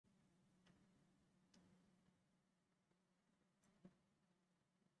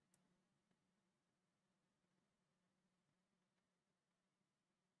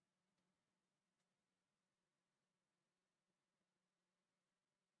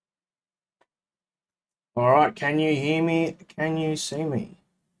All right, can you hear me? Can you see me?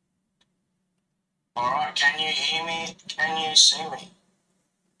 All right, can you hear me? Can you see me?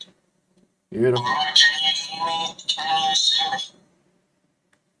 Beautiful. All right, can you hear me? Can you see me?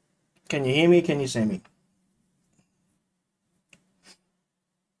 Can you hear me? Can you see me?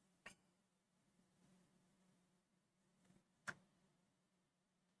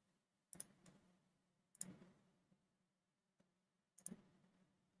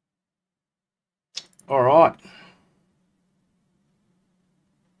 All right.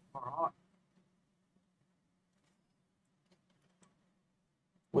 All right.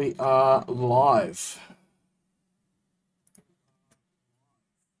 We are live.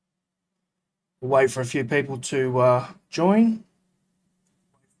 We'll wait for a few people to join.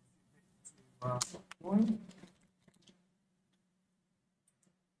 What's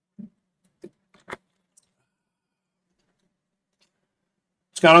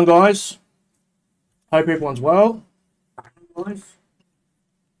going on, guys? Hope everyone's well. Guys,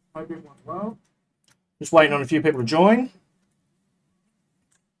 hope everyone's well. Just waiting on a few people to join,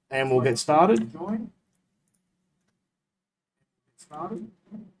 and we'll get started.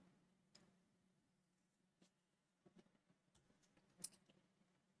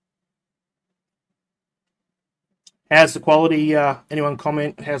 How's the quality? Anyone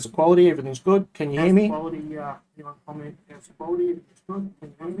comment? How's the quality? Everything's good. Can you hear me? Anyone comment? How's the quality? Everything's good.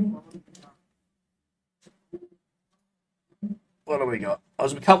 Can you hear me? What do we got? I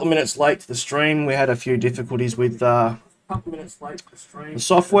was a couple of minutes late to the stream. We had a few difficulties with the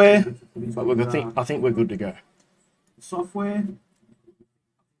software, but I think we're good to go. Software.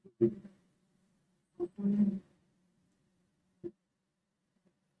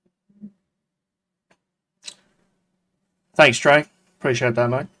 Thanks, Trey. Appreciate that,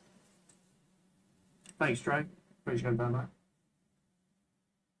 mate. Thanks, Trey. Appreciate that, mate.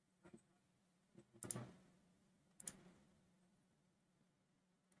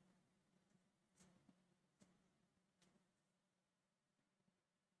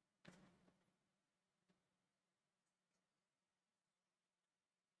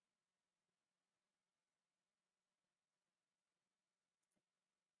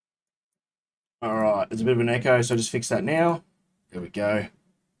 All right, there's a bit of an echo, so just fix that now. There we go.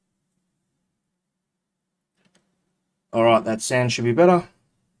 All right, that sound should be better.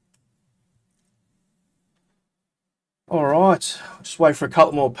 All right, I'll just wait for a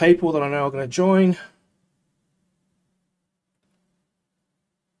couple more people that I know are going to join.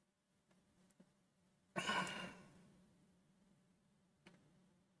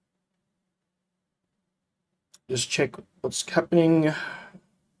 Just check what's happening.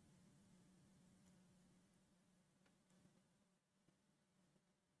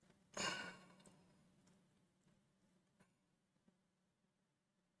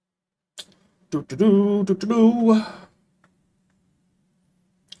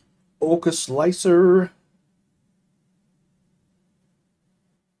 Orca Slicer.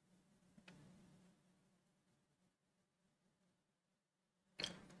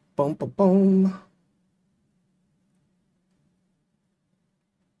 Boom, boom, boom.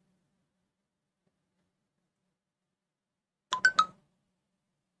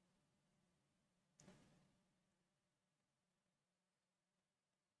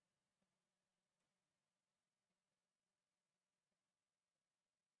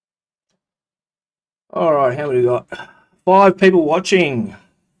 All right, how many we got? 5 people watching.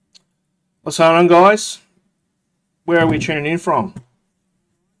 What's going on, guys? Where are we tuning in from?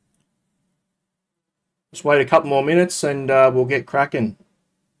 Just wait a couple more minutes and we'll get cracking.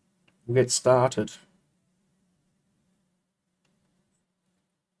 We'll get started.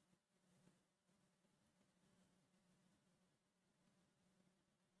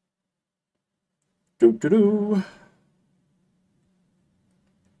 Doo-doo-doo.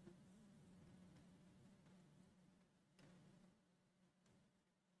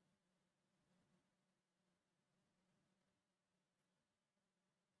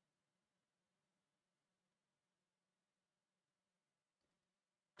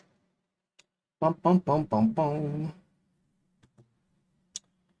 Bum, bum, bum, bum, bum.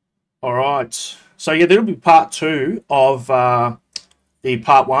 All right. So, yeah, there'll be part 2 of the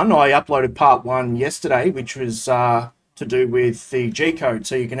part 1. I uploaded part 1 yesterday, which was to do with the G-code.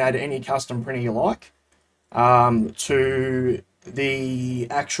 So you can add any custom printer you like to the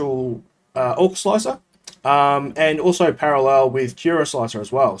actual Orca Slicer, and also parallel with Cura Slicer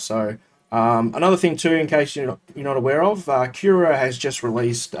as well. So another thing too, in case you're not aware of, Cura has just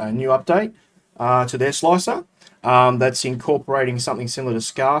released a new update to their slicer that's incorporating something similar to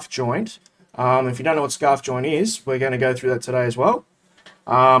scarf joint. If you don't know what scarf joint is, we're going to go through that today as well.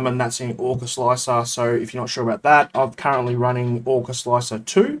 and that's in Orca Slicer. So if you're not sure about that, I'm currently running Orca Slicer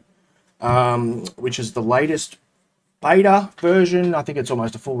 2, which is the latest beta version. I think it's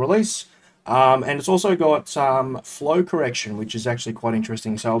almost a full release. And it's also got flow correction, which is actually quite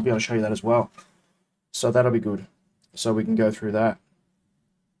interesting. So I'll be able to show you that as well. So that'll be good. So we can go through that.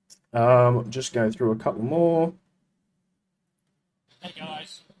 Just go through a couple more. Hey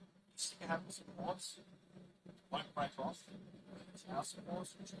guys, this can have supports. Won't break off. It's our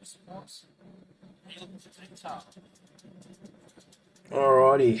supports, it's your supports. Are you looking for guitar?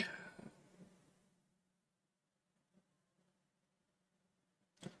 Alrighty.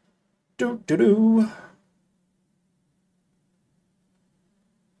 Do.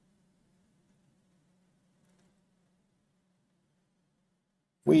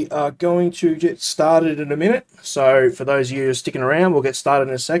 We are going to get started in a minute. So for those of you sticking around, we'll get started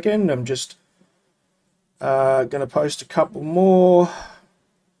in a second. I'm just going to post a couple more.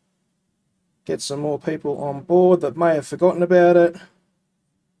 Get some more people on board that may have forgotten about it.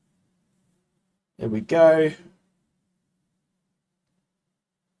 There we go.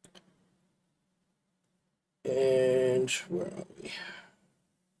 And where are we?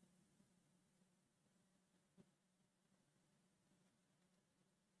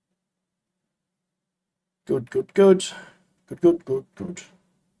 Good.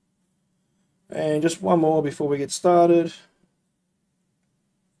 And just one more before we get started.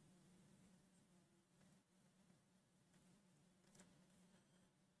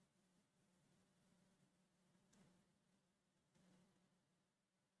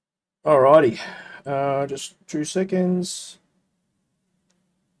 Alrighty, just 2 seconds.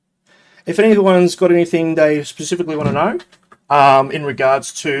 If anyone's got anything they specifically want to know in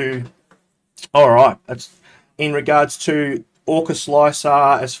regards to, that's in regards to Orca Slicer,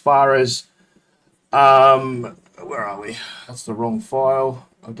 as far as where are we? That's the wrong file.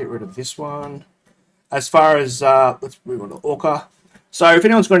 I'll get rid of this one. As far as let's move on to Orca. So if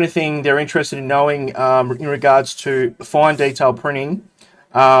anyone's got anything they're interested in knowing in regards to fine detail printing,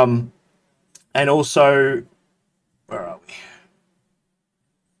 and also, where are we?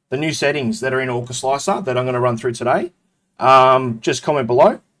 The new settings that are in Orca Slicer that I'm going to run through today. Just comment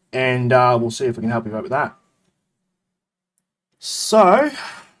below, and we'll see if we can help you out with that. So,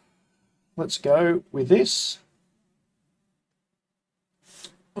 let's go with this.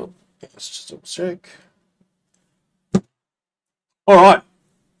 Oh, let's just double check. All right,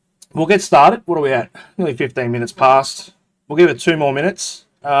 we'll get started. What are we at? Nearly 15 minutes past. We'll give it 2 more minutes,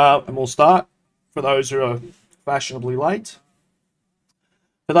 and we'll start. For those who are fashionably late.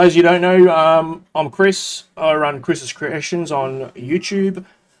 For those you don't know, I'm Chris. I run Chris's Creations on YouTube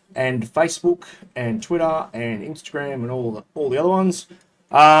and Facebook and Twitter and Instagram and all the other ones.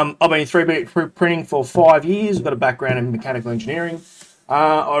 I've been 3D printing for 5 years. I've got a background in mechanical engineering.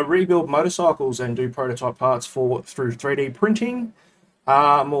 I rebuild motorcycles and do prototype parts through 3D printing.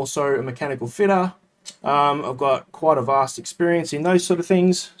 I'm also a mechanical fitter. I've got quite a vast experience in those sort of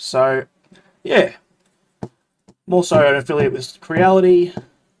things. So, yeah. I'm also an affiliate with Creality.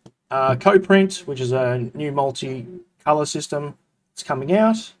 Co-print, which is a new multi-color system. It's coming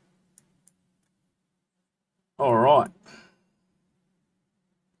out. All right,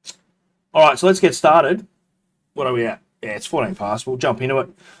 so let's get started. What are we at? Yeah, it's 14 past. We'll jump into it.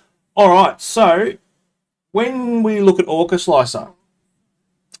 All right, so when we look at Orca Slicer,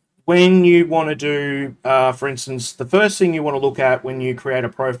 when you want to do, for instance, the first thing you want to look at when you create a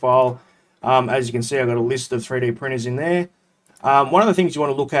profile, as you can see, I've got a list of 3D printers in there. One of the things you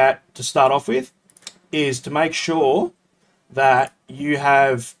want to look at to start off with is to make sure that you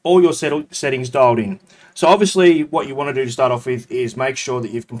have all your settings dialed in. So obviously what you want to do to start off with is make sure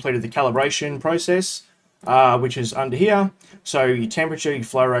that you've completed the calibration process, which is under here. So your temperature, your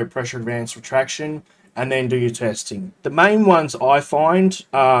flow rate, pressure advance, retraction, and then do your testing. The main ones I find,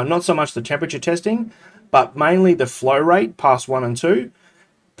 not so much the temperature testing, but mainly the flow rate, pass 1 and 2,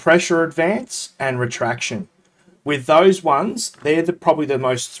 pressure advance, and retraction. With those ones, they're probably the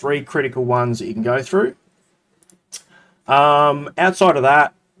most 3 critical ones that you can go through. Outside of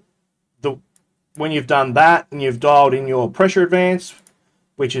that, when you've done that and you've dialed in your pressure advance,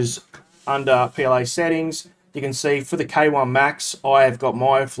 which is under PLA settings, you can see for the K1 Max, I have got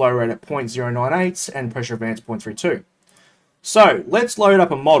my flow rate at 0.098 and pressure advance 0.32. So let's load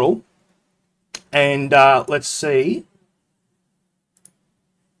up a model and let's see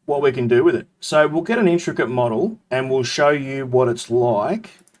what we can do with it. So we'll get an intricate model and we'll show you what it's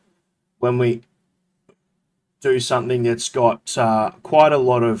like when we do something that's got quite a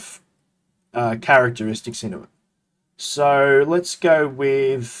lot of characteristics into it. So let's go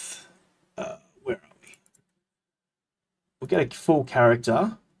with, where are we? we'll get a full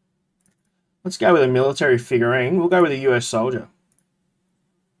character. Let's go with a military figurine. We'll go with a US soldier.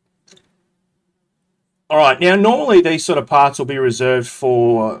 All right, now normally these sort of parts will be reserved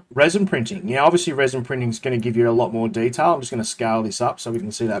for resin printing. Now, obviously resin printing is going to give you a lot more detail. I'm just going to scale this up so we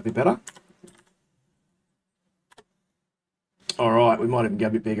can see that a bit better. All right, we might even go a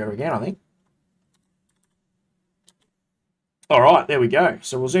bit bigger again, I think. All right, there we go.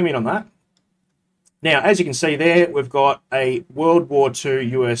 So we'll zoom in on that. Now, as you can see there, we've got a World War II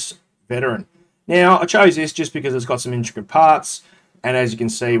US veteran. Now, I chose this just because it's got some intricate parts. And as you can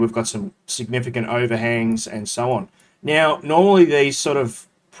see, we've got some significant overhangs and so on. Now, normally these sort of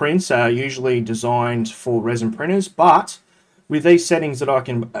prints are usually designed for resin printers, but with these settings that I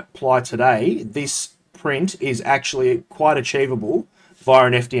can apply today, this print is actually quite achievable via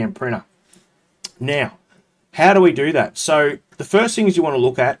an FDM printer. Now, how do we do that? So the first things you want to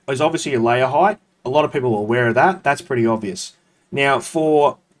look at is obviously your layer height. A lot of people are aware of that. That's pretty obvious. Now,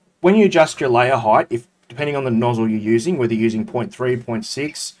 for when you adjust your layer height, depending on the nozzle you're using, whether you're using 0.3,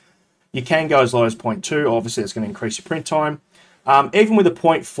 0.6, you can go as low as 0.2. Obviously, it's going to increase your print time. Even with a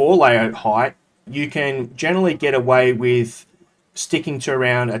 0.4 layer height, you can generally get away with sticking to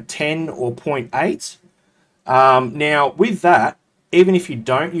around a 10 or 0.8. Now, with that, even if you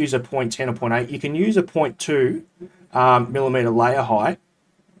don't use a 0.10 or 0.8, you can use a 0.2 millimeter layer height.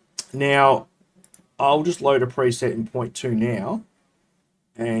 Now, I'll just load a preset in 0.2 now.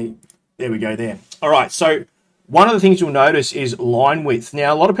 And there we go there. All right, so one of the things you'll notice is line width.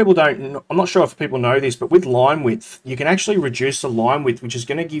 Now, a lot of people don't, I'm not sure if people know this, but with line width, you can actually reduce the line width, which is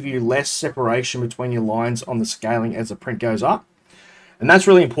going to give you less separation between your lines on the scaling as the print goes up. And that's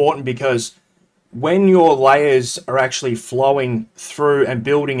really important because when your layers are actually flowing through and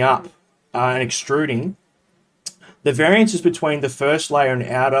building up and extruding, the variances between the first layer and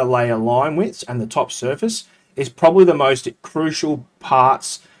outer layer line widths and the top surface is probably the most crucial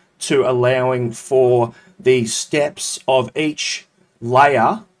parts to allowing for the steps of each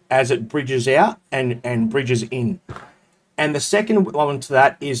layer as it bridges out and bridges in. And the second one to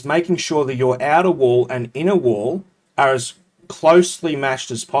that is making sure that your outer wall and inner wall are as closely matched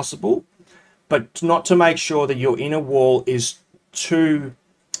as possible, but not to make sure that your inner wall is too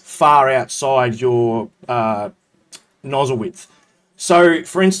far outside your nozzle width. So,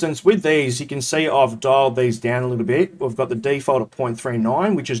 for instance, with these, you can see I've dialed these down a little bit. We've got the default at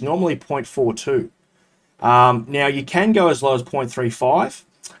 0.39, which is normally 0.42. Now, you can go as low as 0.35,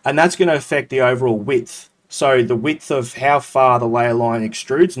 and that's going to affect the overall width. So, the width of how far the layer line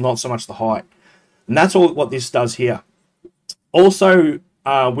extrudes, not so much the height. And that's all what this does here. Also,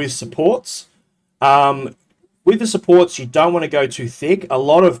 with supports, with the supports, you don't want to go too thick. A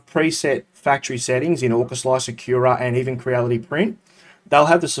lot of preset factory settings in Orca Slicer, Cura, and even Creality Print, they'll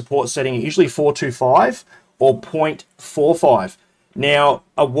have the support setting at usually 425 or 0.45. Now,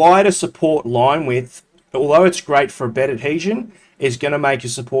 a wider support line width, although it's great for bed adhesion, is going to make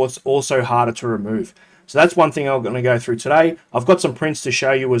your supports also harder to remove. So that's one thing I'm going to go through today. I've got some prints to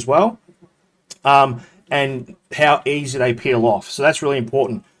show you as well, and how easy they peel off. So that's really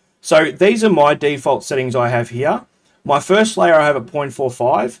important. So these are my default settings I have here. My first layer I have at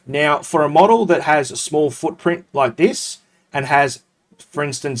 0.45. Now, for a model that has a small footprint like this and has, for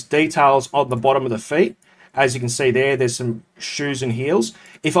instance, details on the bottom of the feet, as you can see there, there's some shoes and heels.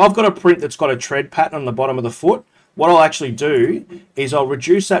 If I've got a print that's got a tread pattern on the bottom of the foot, what I'll actually do is I'll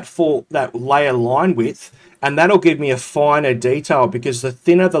reduce that layer line width, and that'll give me a finer detail, because the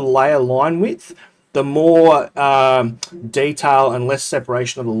thinner the layer line width, the more detail and less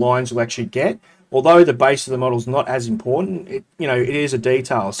separation of the lines you'll actually get. Although the base of the model is not as important, it is a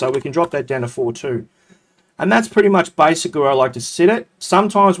detail. So we can drop that down to 4.2. And that's pretty much basically where I like to sit it.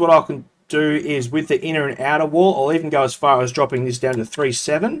 Sometimes what I can do is with the inner and outer wall, I'll even go as far as dropping this down to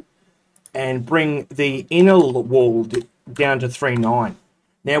 3.7 and bring the inner wall down to 3.9.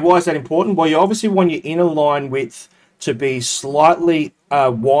 Now, why is that important? Well, you obviously want your inner line width to be slightly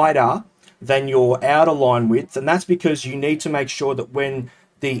wider than your outer line width, and that's because you need to make sure that when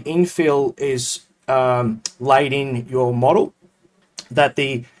the infill is laid in your model, that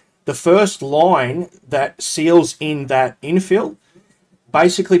the first line that seals in that infill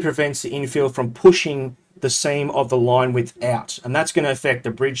basically prevents the infill from pushing the seam of the line width out, and that's going to affect the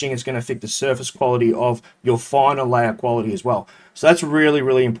bridging. It's going to affect the surface quality of your final layer quality as well. So that's really,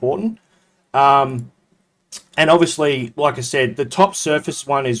 really important. And obviously, like I said, the top surface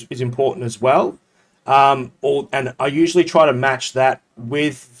one is important as well. And I usually try to match that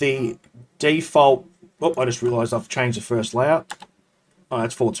with the default. Oh, I just realized I've changed the first layout. Oh,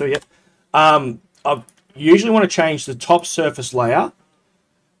 that's 4.2, yep. I usually want to change the top surface layer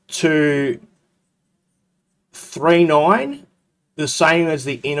to 3.9, the same as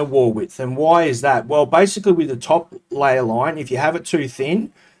the inner wall width. And why is that? Well, basically with the top layer line, if you have it too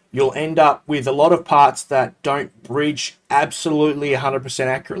thin, you'll end up with a lot of parts that don't bridge absolutely 100%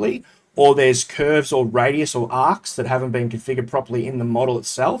 accurately, or there's curves or radius or arcs that haven't been configured properly in the model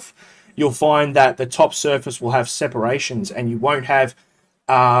itself. You'll find that the top surface will have separations, and you won't have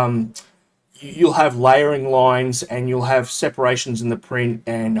you'll have layering lines, and you'll have separations in the print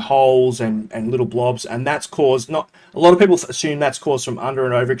and holes and little blobs, and that's caused, not a lot of people assume that's caused from under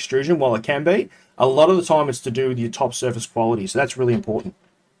and over extrusion. While it can be, a lot of the time it's to do with your top surface quality, so that's really important.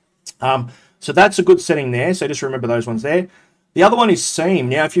 So that's a good setting there, so just remember those ones there. The other one is seam.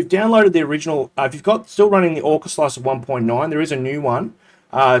 Now, if you've downloaded the original, if you've got still running the Orca Slicer 1.9, there is a new one.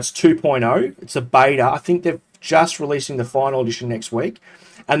 It's 2.0. It's a beta. I think they're just releasing the final edition next week,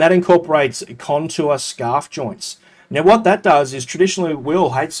 and that incorporates contour scarf joints. Now, what that does is traditionally we'll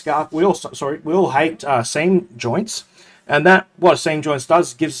hate seam joints, and that what seam joints does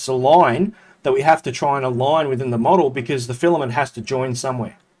is gives us a line that we have to try and align within the model because the filament has to join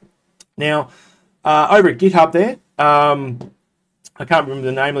somewhere. Now, over at GitHub there, I can't remember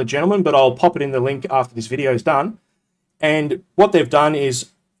the name of the gentleman, but I'll pop it in the link after this video is done. And what they've done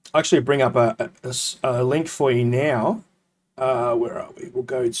is actually bring up a link for you now. Where are we? We'll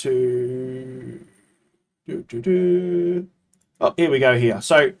go to... Oh, here we go here.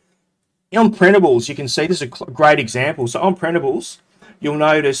 So on printables, you can see this is a great example. So on printables, you'll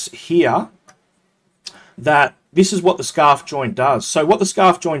notice here that this is what the scarf joint does. So what the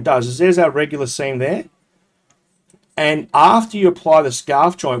scarf joint does is there's our regular seam there. And after you apply the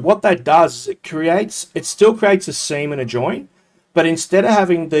scarf joint, what that does is it still creates a seam and a joint, but instead of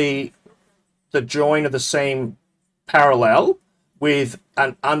having the join of the seam parallel with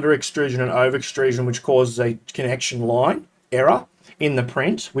an under extrusion and over extrusion, which causes a connection line error in the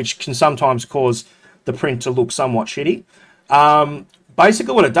print, which can sometimes cause the print to look somewhat shitty.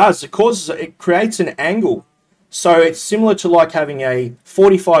 Basically what it does, it creates an angle. So it's similar to like having a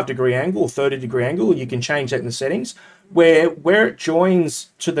 45-degree angle or 30-degree angle. You can change that in the settings. Where it joins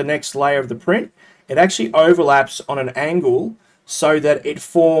to the next layer of the print, it actually overlaps on an angle so that it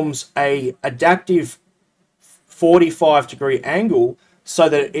forms a adaptive 45-degree angle so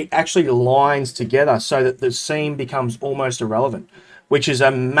that it actually lines together so that the seam becomes almost irrelevant, which is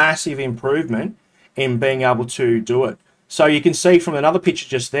a massive improvement in being able to do it. So you can see from another picture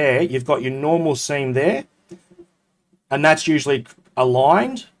just there, you've got your normal seam there, and that's usually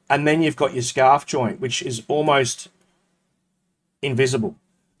aligned, and then you've got your scarf joint, which is almost invisible.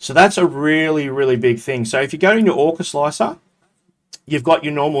 So that's a really, really big thing. So if you go into Orca Slicer, you've got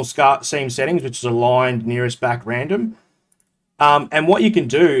your normal seam settings, which is aligned, nearest back, random. And what you can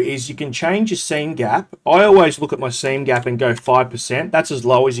do is you can change your seam gap. I always look at my seam gap and go 5%. That's as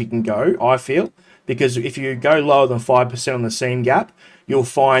low as you can go, I feel, because if you go lower than 5% on the seam gap, you'll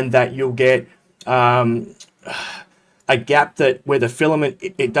find that you'll get a gap where the filament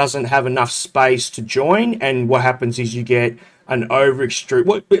it doesn't have enough space to join, and what happens is you get an over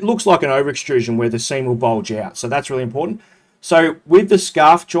extrusion. It looks like an over extrusion where the seam will bulge out. So that's really important. So with the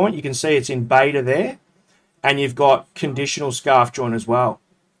scarf joint, you can see it's in beta there, and you've got conditional scarf joint as well.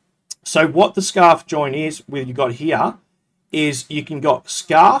 So what the scarf joint is, you've got here, is you can got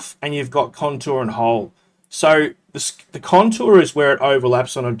scarf and you've got contour and hole. So the contour is where it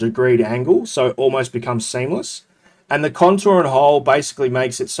overlaps on a degreed angle, so it almost becomes seamless. And the contour and hole basically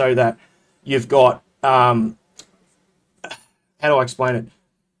makes it so that you've got, how do I explain it?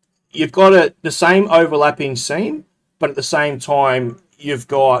 You've got the same overlapping seam, but at the same time, you've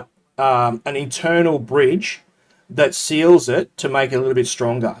got an internal bridge that seals it to make it a little bit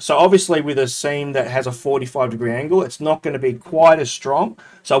stronger. So obviously with a seam that has a 45-degree angle, it's not going to be quite as strong.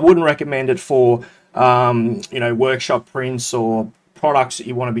 So I wouldn't recommend it for, workshop prints or products that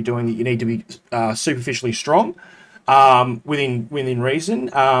you want to be doing that you need to be superficially strong. Within reason,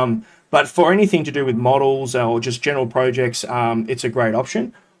 but for anything to do with models or just general projects, it's a great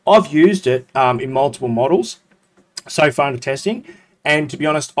option. I've used it in multiple models so far into testing, and to be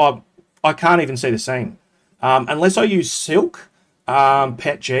honest, I can't even see the seam unless I use silk,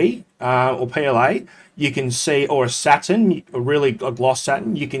 PETG or PLA. You can see, or a satin, a gloss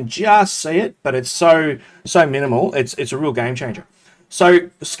satin. You can just see it, but it's so minimal. It's a real game changer. So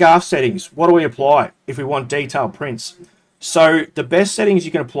scarf settings, what do we apply if we want detailed prints? So the best settings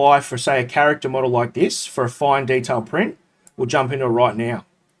you can apply for, say, a character model like this for a fine detailed print, we'll jump into it right now.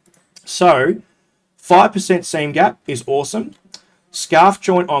 So 5% seam gap is awesome. Scarf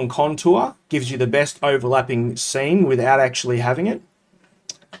joint on contour gives you the best overlapping seam without actually having it.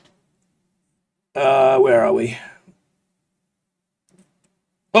 Where are we?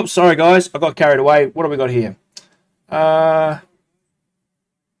 Oh, sorry guys, I got carried away. What have we got here? Let's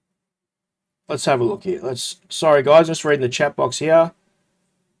have a look here. Sorry guys, just reading the chat box here.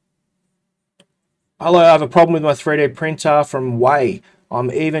 Hello, I have a problem with my 3D printer from Way.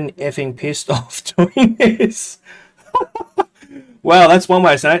 I'm even effing pissed off doing this. Well, that's one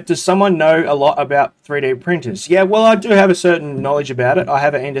way to say it. Does someone know a lot about 3D printers? Yeah, well, I do have a certain knowledge about it. I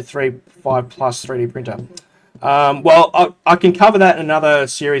have an Ender 3.5 Plus 3D printer. Well, I can cover that in another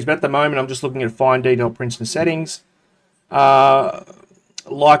series, but at the moment I'm just looking at fine detail prints and settings.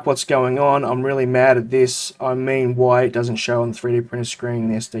 Like what's going on. I'm really mad at this. I mean, why it doesn't show on the 3D printer screen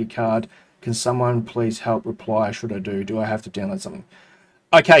the SD card. Can someone please help reply? Should I do? Do I have to download something?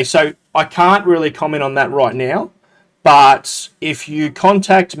 Okay, so I can't really comment on that right now. But if you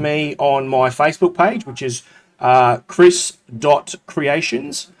contact me on my Facebook page, which is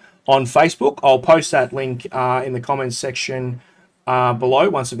chris.creations on Facebook, I'll post that link in the comments section below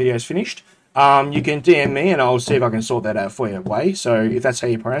once the video is finished. You can DM me and I'll see if I can sort that out for you, Way. So if that's how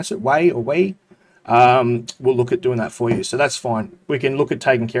you pronounce it, Way or We, we'll look at doing that for you. So that's fine. We can look at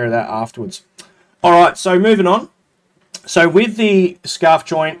taking care of that afterwards. All right, so moving on. So with the scarf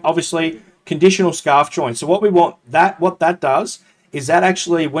joint, obviously, conditional scarf joint. So what that does is that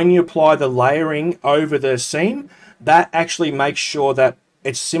actually, when you apply the layering over the seam, that actually makes sure that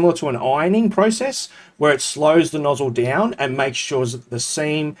it's similar to an ironing process where it slows the nozzle down and makes sure that the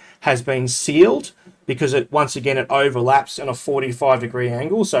seam has been sealed, because once again it overlaps in a 45-degree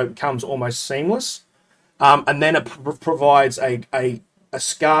angle, so it becomes almost seamless. And then it provides a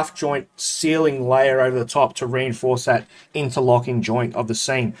scarf joint sealing layer over the top to reinforce that interlocking joint of the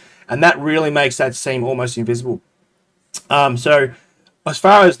seam. And that really makes that seam almost invisible. So as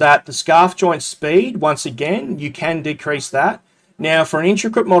far as that, the scarf joint speed, once again, you can decrease that. Now, for an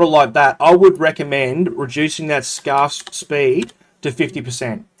intricate model like that, I would recommend reducing that scarf speed to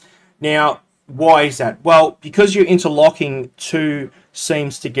 50%. Now, why is that? Well, because you're interlocking two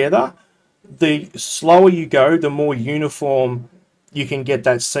seams together, the slower you go, the more uniform you can get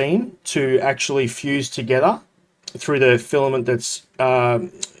that seam to actually fuse together through the filament that's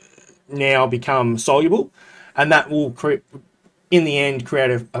now become soluble, and that will in the end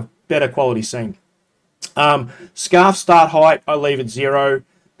create a better quality seam. Scarf start height, I leave at 0,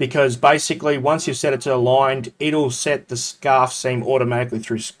 because basically once you've set it to aligned, it'll set the scarf seam automatically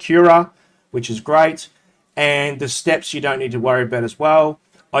through Cura, which is great. And the steps you don't need to worry about as well.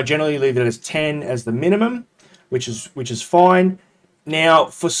 I generally leave it as 10 as the minimum, which is fine. Now,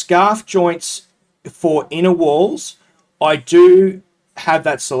 for scarf joints for inner walls, I do have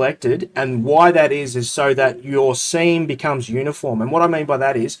that selected, and why that is so that your seam becomes uniform. And what I mean by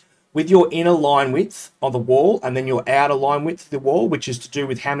that is, with your inner line width of the wall and then your outer line width of the wall, which is to do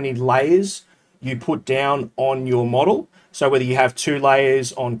with how many layers you put down on your model. So whether you have 2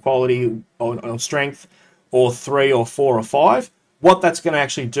 layers on quality, on strength, or 3 or 4 or 5, what that's going to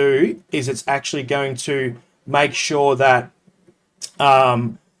actually do is it's actually going to make sure that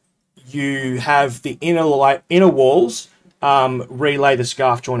you have the inner walls relay the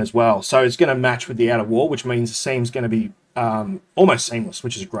scarf joint as well. So it's going to match with the outer wall, which means the seam's going to be almost seamless,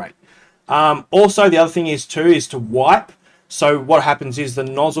 which is great. Also, the other thing is to wipe. So what happens is the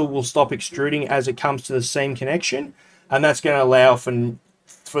nozzle will stop extruding as it comes to the seam connection, and that's going to allow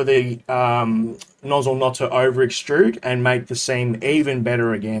for the nozzle not to over extrude and make the seam even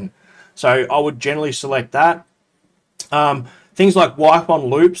better again. So I would generally select that. Things like wipe on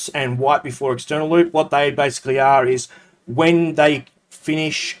loops and wipe before external loop, what they basically are is when they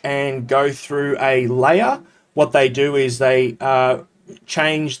finish and go through a layer, what they do is they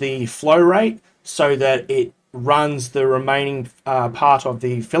change the flow rate so that it runs the remaining part of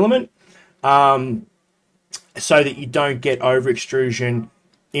the filament, so that you don't get over extrusion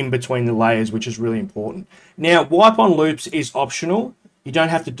in between the layers, which is really important. Now, wipe on loops is optional. You don't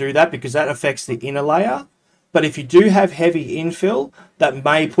have to do that because that affects the inner layer. But if you do have heavy infill that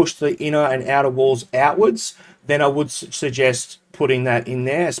may push the inner and outer walls outwards, then I would suggest putting that in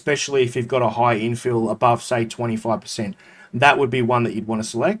there, especially if you've got a high infill above, say, 25%. That would be one that you'd want to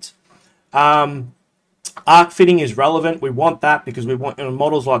select. Arc fitting is relevant. We want that because we want, in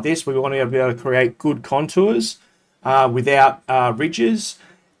models like this, we want to be able to create good contours without ridges,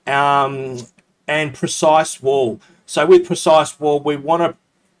 and precise wall. So with precise wall, we want to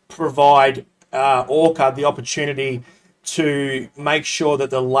provide Orca the opportunity to make sure that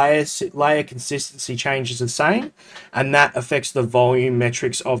the layer consistency changes the same, and that affects the volume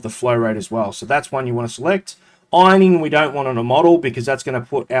metrics of the flow rate as well. So that's one you want to select. Ironing we don't want on a model because that's going to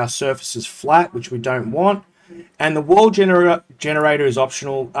put our surfaces flat, which we don't want. And the wall generator is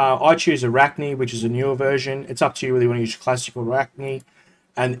optional. I choose Arachne, which is a newer version. It's up to you whether you want to use classic or Arachne,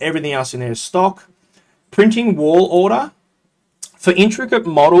 and everything else in there is stock. Printing wall order. For intricate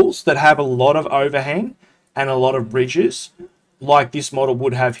models that have a lot of overhang and a lot of bridges, like this model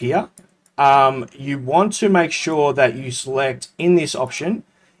would have here, you want to make sure that you select in this option,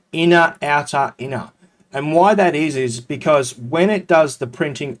 inner, outer, inner. And why that is because when it does the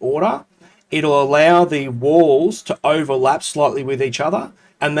printing order, it'll allow the walls to overlap slightly with each other,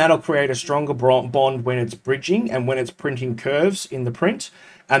 and that'll create a stronger bond when it's bridging and when it's printing curves in the print,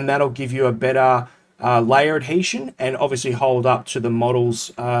 and that'll give you a better layer adhesion and obviously hold up to the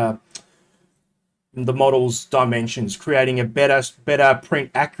model's dimensions, creating a better print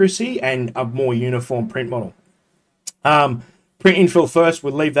accuracy and a more uniform print model. Print infill first,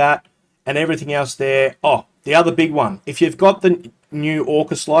 we'll leave that, and everything else there. Oh, the other big one. If you've got the new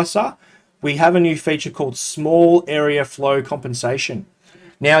Orca Slicer, we have a new feature called Small Area Flow Compensation.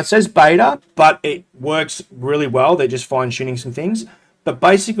 Now, it says beta, but it works really well. They're just fine-tuning some things. But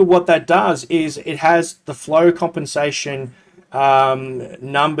basically what that does is it has the flow compensation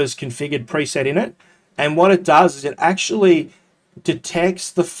numbers configured preset in it. And what it does is it actually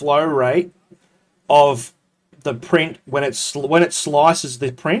detects the flow rate of the print when it slices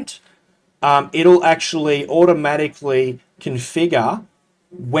the print. It'll actually automatically configure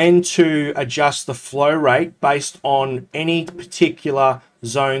when to adjust the flow rate based on any particular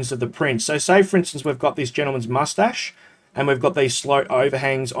zones of the print. So say, for instance, we've got this gentleman's mustache and we've got these slope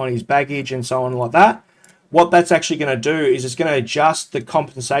overhangs on his baggage and so on like that. What that's actually going to do is it's going to adjust the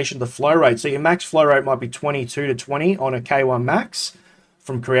compensation, the flow rate. So your max flow rate might be 22 to 20 on a K1 Max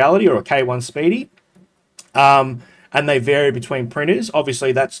from Creality or a K1 Speedy. And they vary between printers.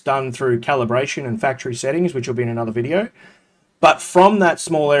 Obviously, that's done through calibration and factory settings, which will be in another video. But from that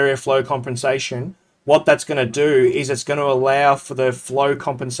small area flow compensation, what that's going to do is it's going to allow for the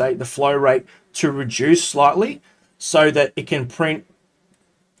flow rate to reduce slightly so that it can print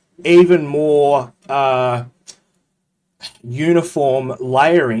even more uniform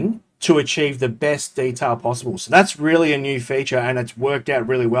layering to achieve the best detail possible. So that's really a new feature, and it's worked out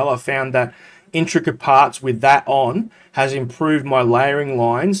really well. I found that intricate parts with that on has improved my layering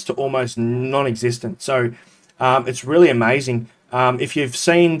lines to almost non-existent. So it's really amazing. If you've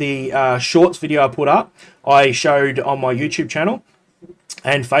seen the shorts video I put up, I showed on my YouTube channel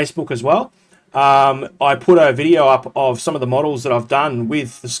and Facebook as well. I put a video up of some of the models that I've done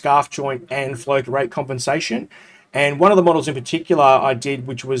with the scarf joint and flow rate compensation. And one of the models in particular I did,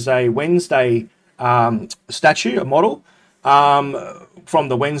 which was a Wednesday statue, a model from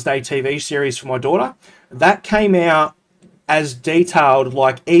the Wednesday TV series for my daughter. That came out as detailed,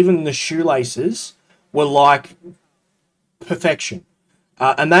 like even the shoelaces were like perfection.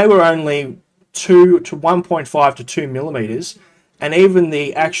 And they were only 1.5 to 2 millimeters. And even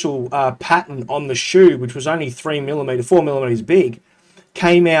the actual pattern on the shoe, which was only 4 millimeters big,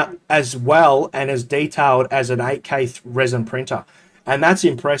 came out as well and as detailed as an 8K resin printer. And that's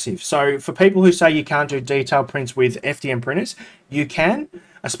impressive. So for people who say you can't do detailed prints with FDM printers, you can,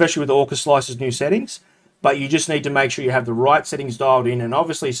 especially with Orca Slicer's new settings. But you just need to make sure you have the right settings dialed in. And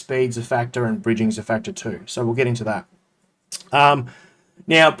obviously speed's a factor and bridging's a factor too. So we'll get into that.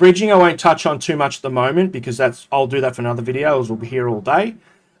 Now, bridging I won't touch on too much at the moment because I'll do that for another video, as we'll be here all day.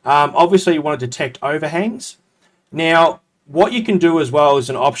 Obviously, you want to detect overhangs. Now, what you can do as well as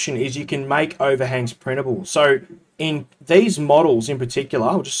an option is you can make overhangs printable. So in these models in particular,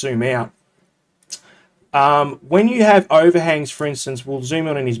 I'll just zoom out. When you have overhangs, for instance, we'll zoom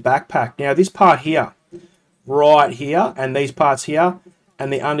in on his backpack. Now, this part here, right here, and these parts here,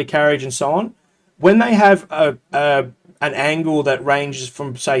 and the undercarriage and so on, when they have an angle that ranges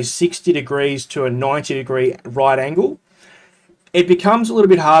from, say, 60 degrees to a 90-degree right angle, it becomes a little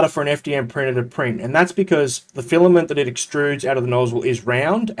bit harder for an FDM printer to print. And that's because the filament that it extrudes out of the nozzle is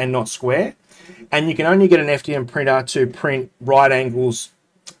round and not square. And you can only get an FDM printer to print right angles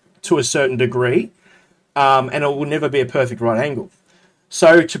to a certain degree. And it will never be a perfect right angle.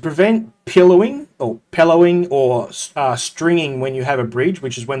 So to prevent pillowing or stringing when you have a bridge,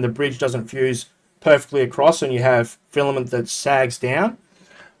 which is when the bridge doesn't fuse perfectly across and you have filament that sags down,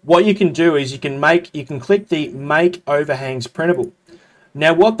 what you can do is you can click the make overhangs printable.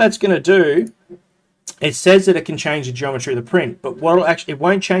 Now what that's going to do, it says that it can change the geometry of the print, but it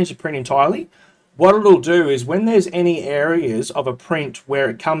won't change the print entirely. What it'll do is when there's any areas of a print where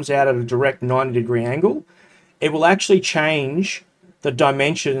it comes out at a direct 90-degree angle, it will actually change the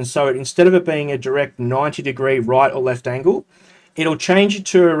dimension. So instead of it being a direct 90-degree right or left angle, it'll change it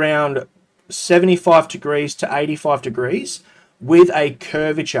to around 75 degrees to 85 degrees with a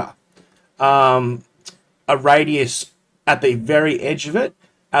curvature, a radius at the very edge of it,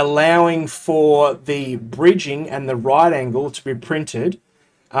 allowing for the bridging and the right angle to be printed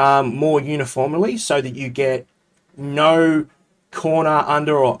more uniformly so that you get no corner,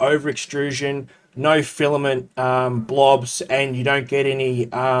 under, or over extrusion, no filament blobs, and you don't get any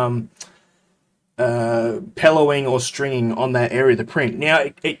pillowing or stringing on that area of the print. Now,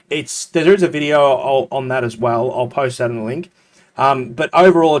 there is a video on that as well. I'll post that in the link. But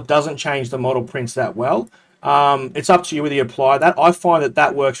overall, it doesn't change the model prints that well. It's up to you whether you apply that. I find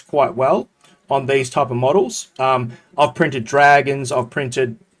that works quite well on these type of models. I've printed dragons. I've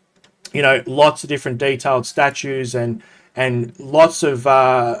printed, lots of different detailed statues and lots of,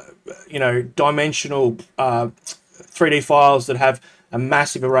 dimensional 3D files that have a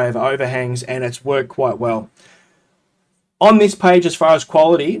massive array of overhangs, and it's worked quite well. On this page, as far as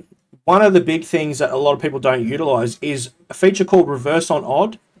quality, one of the big things that a lot of people don't utilize is a feature called reverse on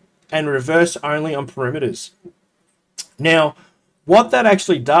odd and reverse only on perimeters. Now, what that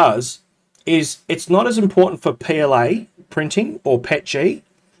actually does is it's not as important for PLA printing or PETG,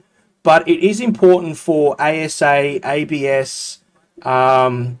 but it is important for ASA, ABS,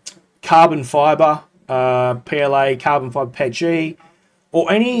 carbon fiber, PLA, carbon fiber PETG, or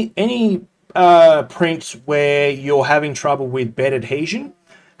any print where you're having trouble with bed adhesion,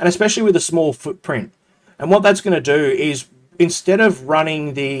 and especially with a small footprint. And what that's going to do is, instead of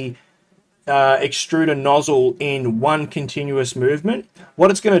running the extruder nozzle in one continuous movement,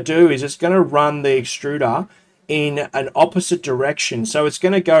 what it's going to do is it's going to run the extruder in an opposite direction. So it's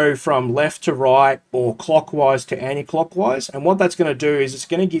going to go from left to right or clockwise to anti-clockwise. And what that's going to do is it's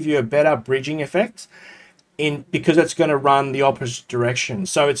going to give you a better bridging effect because it's going to run the opposite direction.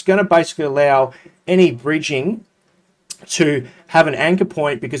 So it's going to basically allow any bridging to have an anchor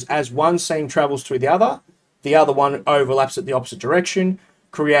point, because as one seam travels through the other one overlaps at the opposite direction,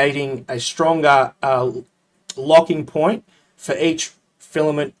 creating a stronger locking point for each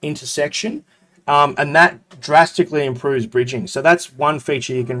filament intersection. And that drastically improves bridging. So that's one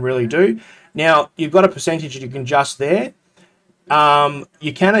feature you can really do. Now, you've got a percentage you can adjust there.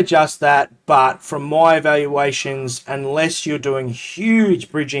 You can adjust that, but from my evaluations, unless you're doing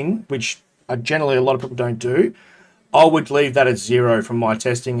huge bridging, which generally a lot of people don't do, I would leave that at 0 from my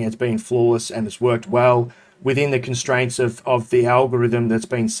testing. It's been flawless and it's worked well within the constraints of the algorithm that's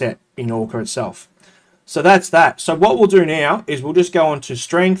been set in Orca itself. So that's that. So what we'll do now is we'll just go on to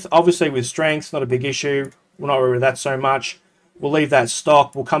strength. Obviously with strength, not a big issue. We're not worried with that so much. We'll leave that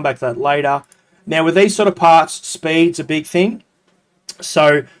stock. We'll come back to that later. Now with these sort of parts, speed's a big thing.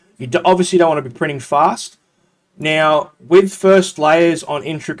 So you obviously don't want to be printing fast. Now, with first layers on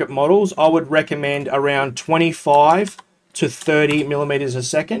intricate models, I would recommend around 25 to 30 millimeters a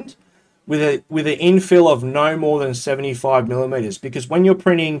second with an infill of no more than 75 millimeters. Because when you're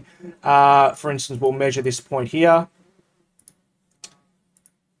printing, for instance, we'll measure this point here.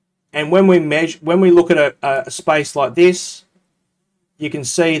 And when we look at a space like this, you can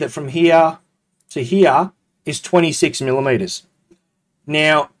see that from here to here is 26 millimeters.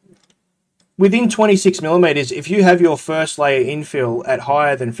 Now, within 26 millimeters, if you have your first layer infill at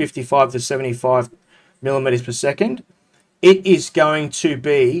higher than 55 to 75 millimeters per second, it is going to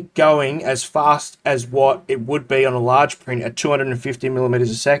be going as fast as what it would be on a large print at 250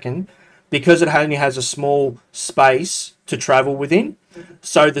 millimeters a second, because it only has a small space to travel within.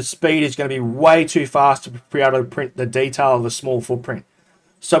 So the speed is going to be way too fast to be able to print the detail of a small footprint.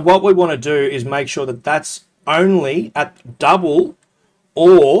 So what we want to do is make sure that that's only at double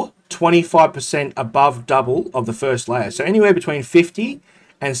or 25% above double of the first layer. So anywhere between 50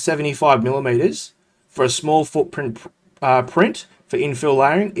 and 75 millimeters for a small footprint print for infill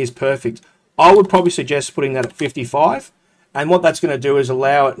layering is perfect. I would probably suggest putting that at 55. And what that's going to do is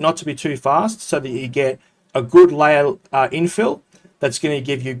allow it not to be too fast so that you get a good layer infill that's going to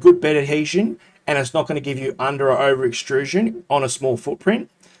give you good bed adhesion, and it's not going to give you under or over extrusion on a small footprint.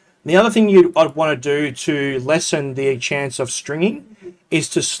 The other thing I'd want to do to lessen the chance of stringing is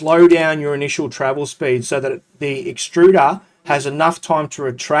to slow down your initial travel speed so that the extruder has enough time to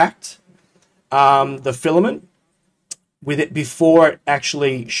retract the filament with it before it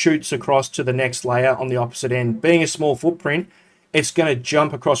actually shoots across to the next layer on the opposite end. Being a small footprint, it's going to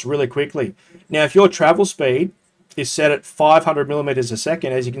jump across really quickly. Now, if your travel speed is set at 500 millimeters a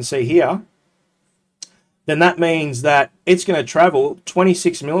second, as you can see here, then that means that it's going to travel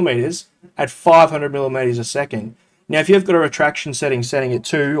 26 millimeters at 500 millimeters a second. Now, if you've got a retraction setting at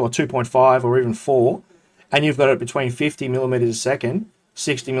 2 or 2.5 or even 4, and you've got it between 50 millimeters a second,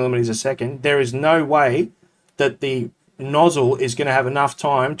 60 millimeters a second, there is no way that the nozzle is going to have enough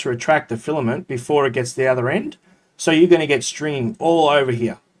time to retract the filament before it gets to the other end. So you're going to get stringing all over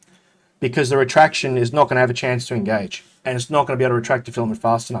here because the retraction is not going to have a chance to engage, and it's not going to be able to retract the filament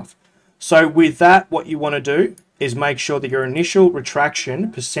fast enough. So with that, what you want to do is make sure that your initial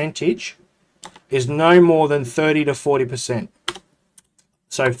retraction percentage is no more than 30 to 40%.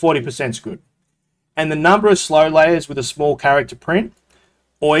 So 40% is good. And the number of slow layers with a small character print,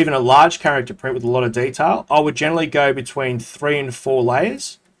 or even a large character print with a lot of detail, I would generally go between 3 and 4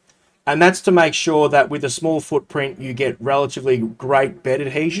 layers. And that's to make sure that with a small footprint, you get relatively great bed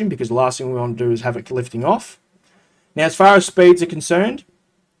adhesion, because the last thing we want to do is have it lifting off. Now, as far as speeds are concerned,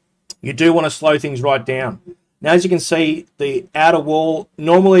 you do want to slow things right down. Now, as you can see, the outer wall,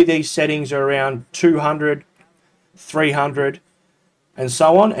 normally these settings are around 200, 300, and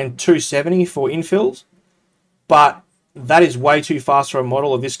so on, and 270 for infills. But that is way too fast for a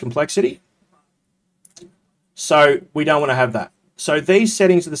model of this complexity. So we don't want to have that. So these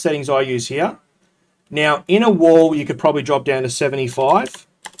settings are the settings I use here. Now, in a wall, you could probably drop down to 75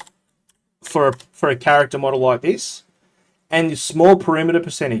 for a character model like this. And small perimeter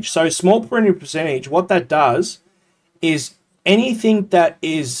percentage. So small perimeter percentage, what that does is anything that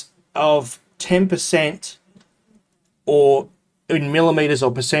is of 10% or in millimeters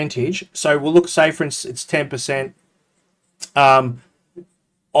or percentage. So we'll look, say for instance, it's 10%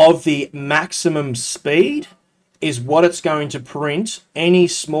 of the maximum speed is what it's going to print any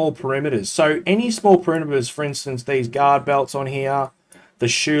small perimeters. So any small perimeters, for instance, these guard belts on here, the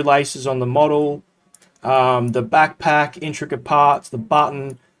shoelaces on the model, the backpack, intricate parts, the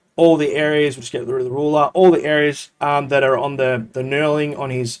button, all the areas, which get rid of the ruler, all the areas that are on the knurling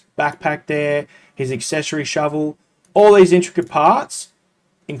on his backpack there, his accessory shovel, all these intricate parts,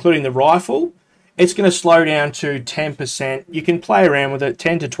 including the rifle, it's going to slow down to 10%. You can play around with it.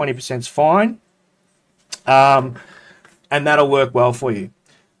 10 to 20% is fine. And that'll work well for you.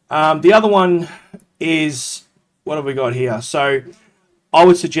 The other one is, what have we got here? So I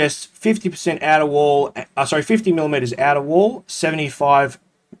would suggest 50% outer wall, 50 millimeters outer wall, 75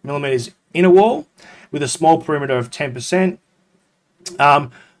 millimeters inner wall, with a small perimeter of 10%.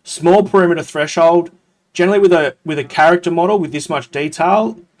 Small perimeter threshold, generally with a character model with this much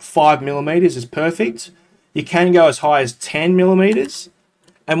detail, 5 millimeters is perfect. You can go as high as 10 millimeters,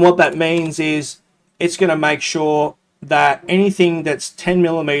 and what that means is it's going to make sure that anything that's 10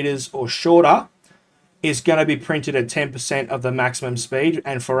 millimeters or shorter is going to be printed at 10% of the maximum speed,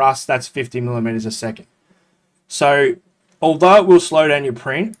 and for us, that's 50 millimeters a second. So, although it will slow down your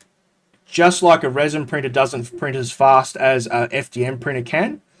print, just like a resin printer doesn't print as fast as an FDM printer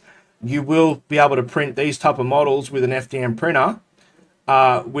can, you will be able to print these type of models with an FDM printer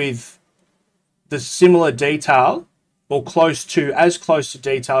with the similar detail, or as close to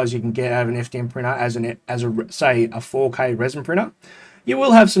detail as you can get out of an FDM printer as a say a 4K resin printer. You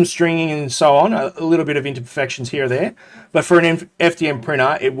will have some stringing and so on, a little bit of imperfections here or there, but for an FDM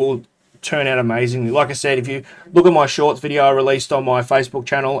printer, it will turn out amazingly. Like I said, if you look at my shorts video I released on my Facebook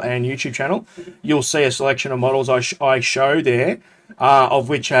channel and YouTube channel, you'll see a selection of models I show there, of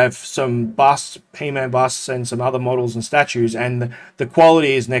which have some busts, He-Man busts, and some other models and statues, and the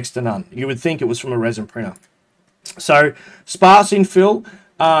quality is next to none. You would think it was from a resin printer. So sparse infill,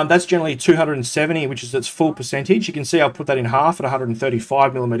 that's generally 270, which is its full percentage. You can see I'll put that in half at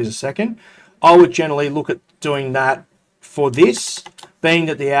 135 millimeters a second. I would generally look at doing that for this, being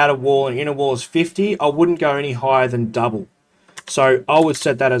that the outer wall and inner wall is 50. I wouldn't go any higher than double. So I would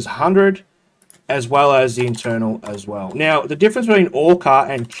set that as 100, as well as the internal as well. Now, the difference between Orca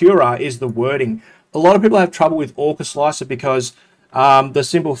and Cura is the wording. A lot of people have trouble with Orca Slicer because the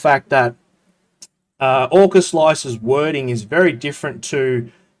simple fact that Orca Slicer's wording is very different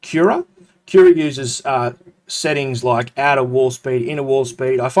to Cura. Cura uses settings like outer wall speed, inner wall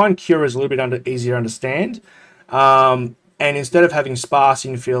speed. I find Cura is a little bit easier to understand. And instead of having sparse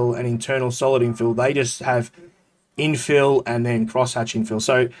infill and internal solid infill, they just have infill and then crosshatch infill.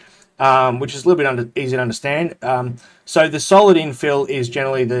 So, which is a little bit easier to understand. So the solid infill is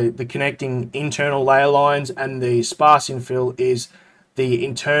generally the connecting internal layer lines, and the sparse infill is the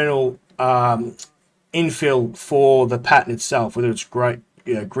internal infill for the pattern itself, whether it's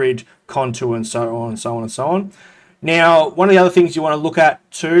grid, contour, and so on and so on and so on. Now, one of the other things you want to look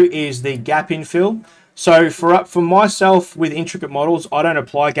at too is the gap infill. So for myself with intricate models, I don't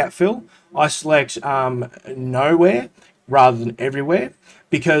apply gap fill. I select nowhere rather than everywhere,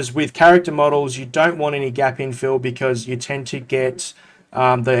 because with character models, you don't want any gap infill because you tend to get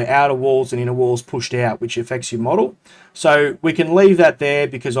the outer walls and inner walls pushed out, which affects your model. So we can leave that there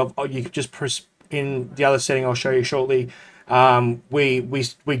because you could just press in the other setting I'll show you shortly. We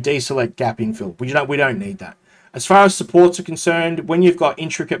deselect gap infill. We don't need that. As far as supports are concerned, when you've got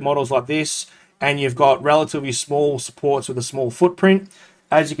intricate models like this and you've got relatively small supports with a small footprint,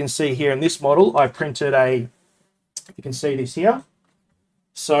 as you can see here in this model, I printed you can see this here.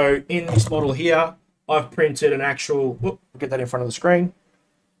 So in this model here, I've printed an actual, get that in front of the screen.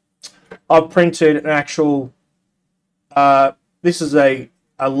 I've printed an actual, this is a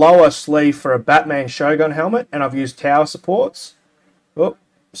lower sleeve for a Batman Shogun helmet, and I've used tower supports. Oh,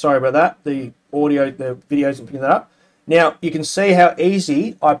 sorry about that. The video isn't picking that up. Now, you can see how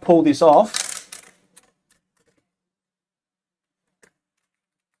easy I pull this off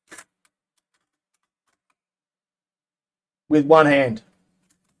with one hand.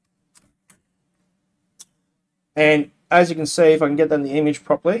 And as you can see, if I can get that in the image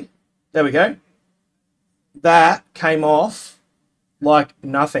properly, there we go. That came off like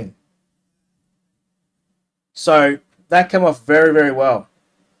nothing. So that came off very, very well.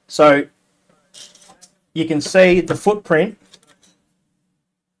 So you can see the footprint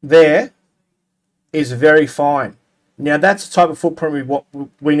there is very fine. Now that's the type of footprint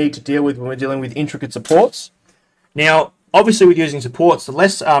we need to deal with when we're dealing with intricate supports. Now, obviously with using supports, the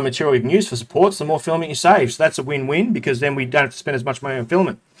less material you can use for supports, the more filament you save. So that's a win-win, because then we don't have to spend as much money on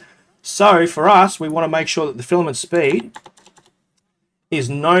filament. So for us, we want to make sure that the filament speed is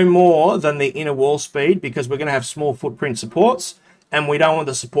no more than the inner wall speed, because we're going to have small footprint supports, and we don't want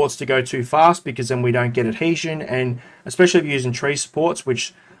the supports to go too fast, because then we don't get adhesion. And especially if you're using tree supports,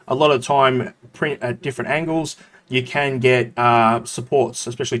 which a lot of the time print at different angles, you can get supports,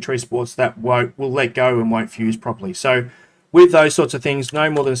 especially tree supports, that will let go and won't fuse properly. So with those sorts of things, no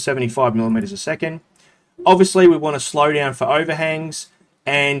more than 75 millimeters a second. Obviously, we want to slow down for overhangs,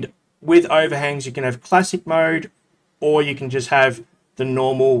 and with overhangs, you can have classic mode, or you can just have the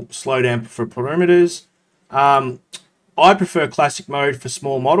normal slow down for perimeters. I prefer classic mode for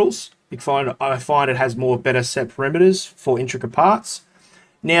small models, because I find it has better set perimeters for intricate parts.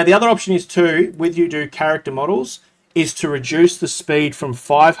 Now, the other option is too, with you do character models, is to reduce the speed from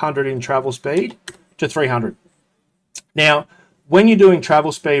 500 in travel speed to 300. Now, when you're doing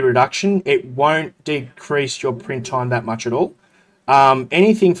travel speed reduction, it won't decrease your print time that much at all.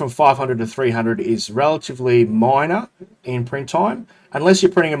 Anything from 500 to 300 is relatively minor in print time, unless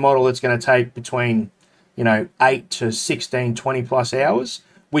you're printing a model that's going to take between 8 to 16, 20 plus hours,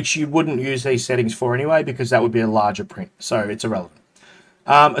 which you wouldn't use these settings for anyway, because that would be a larger print, so it's irrelevant.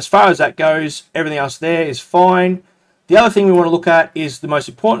 As far as that goes, everything else there is fine. The other thing we want to look at is the most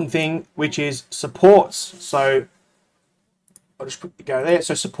important thing, which is supports. So I'll just quickly go there.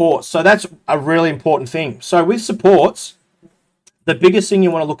 So supports. So that's a really important thing. So with supports, the biggest thing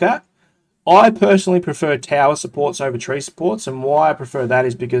you want to look at, I personally prefer tower supports over tree supports. And why I prefer that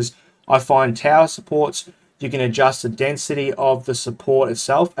is because I find tower supports, you can adjust the density of the support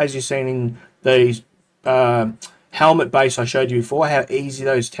itself. As you've seen in these helmet base I showed you before, how easy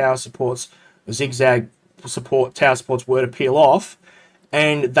those tower supports, zigzag tower supports were to peel off,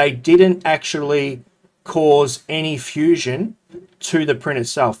 and they didn't actually cause any fusion to the print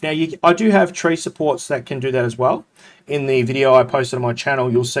itself. Now, I do have tree supports that can do that as well. In the video I posted on my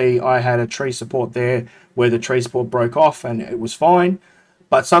channel, you'll see I had a tree support there where the tree support broke off and it was fine.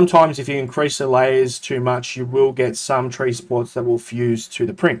 But sometimes if you increase the layers too much, you will get some tree supports that will fuse to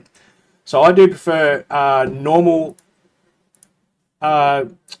the print. So I do prefer normal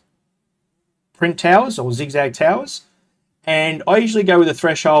print towers or zigzag towers. And I usually go with a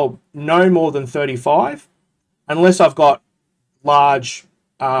threshold no more than 35, unless I've got large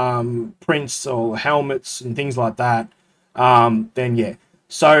prints or helmets and things like that. Then yeah.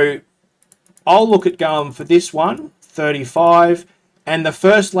 So I'll look at going for this one, 35, and the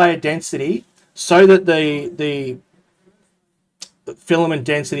first layer density, so that the filament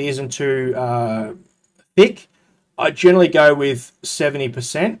density isn't too thick, I generally go with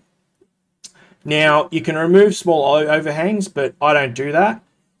 70%. Now, you can remove small overhangs, but I don't do that.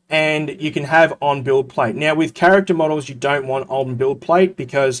 And you can have on-build plate. Now, with character models, you don't want on-build plate,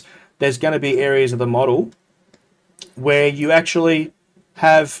 because there's going to be areas of the model where you actually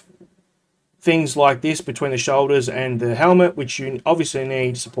have things like this between the shoulders and the helmet, which you obviously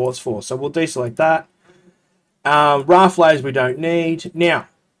need supports for. So we'll deselect that. Raft layers we don't need. Now,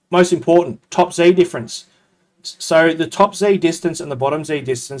 most important, top Z difference. So the top Z distance and the bottom Z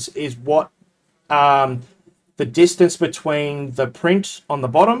distance is what the distance between the print on the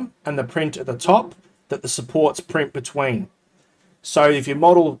bottom and the print at the top that the supports print between. So if you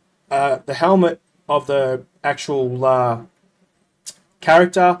model the helmet of the actual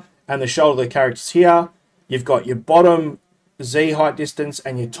character and the shoulder of the character's here, you've got your bottom Z height distance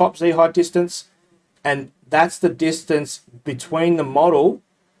and your top Z height distance, and that's the distance between the model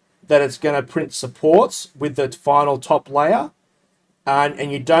that it's going to print supports with the final top layer.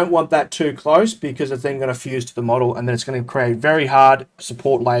 And you don't want that too close, because it's then going to fuse to the model, and then it's going to create very hard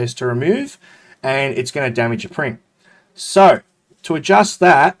support layers to remove, and it's going to damage your print. So to adjust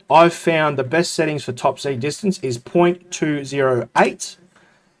that, I've found the best settings for top seed distance is 0.208.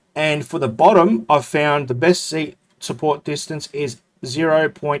 And for the bottom, I've found the best seat support distance is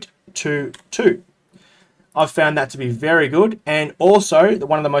 0.22. I've found that to be very good. And also,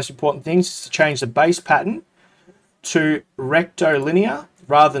 one of the most important things is to change the base pattern to rectilinear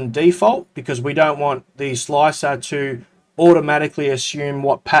rather than default, because we don't want the slicer to automatically assume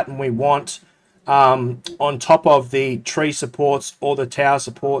what pattern we want on top of the tree supports or the tower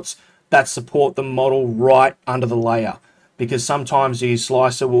supports that support the model right under the layer, because sometimes the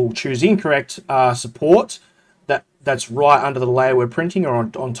slicer will choose incorrect support that's right under the layer we're printing or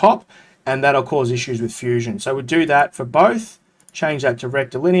on top, and that'll cause issues with fusion. So we do that for both, change that to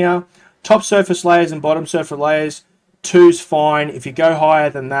rectilinear. Top surface layers and bottom surface layers, 2's fine. If you go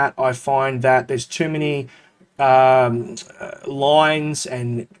higher than that, I find that there's too many lines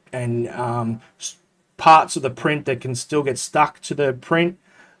and parts of the print that can still get stuck to the print.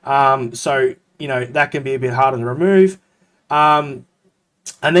 So, you know, that can be a bit harder to remove. And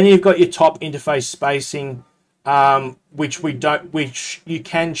then you've got your top interface spacing, which you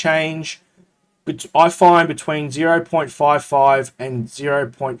can change. But I find between 0.55 and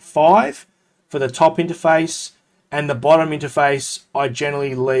 0.5 for the top interface, and the bottom interface I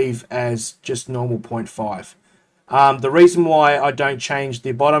generally leave as just normal 0.5. The reason why I don't change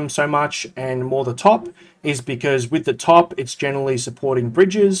the bottom so much and more the top is because with the top, it's generally supporting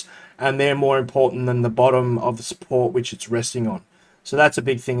bridges, and they're more important than the bottom of the support which it's resting on. So that's a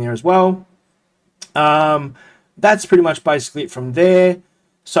big thing there as well. That's pretty much basically it from there.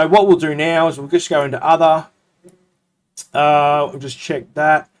 So what we'll do now is we'll just go into other. We'll just check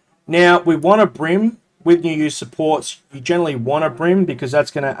that. Now, we want a brim. With new use supports, you generally want a brim because that's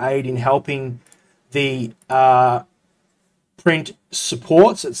going to aid in helping the print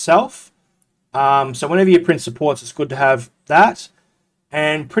supports itself. So whenever you print supports, it's good to have that.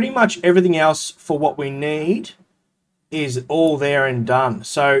 And pretty much everything else for what we need is all there and done.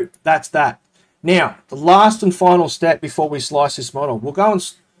 So that's that. Now, the last and final step before we slice this model, we'll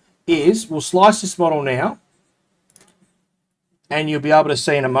slice this model now, and you'll be able to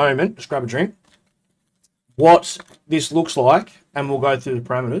see in a moment, just grab a drink, what this looks like, and we'll go through the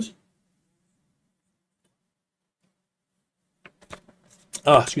parameters.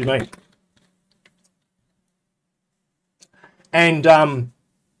 Oh, excuse me. And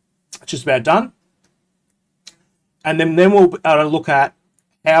it's just about done. And then we'll be able to look at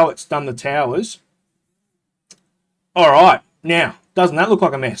how it's done the towers. All right. Now, doesn't that look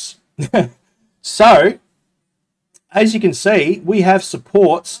like a mess? So, as you can see, we have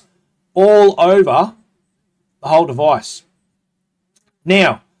supports all over the whole device.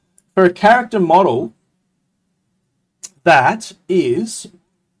 Now, for a character model, that is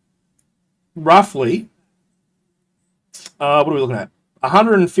roughly, what are we looking at?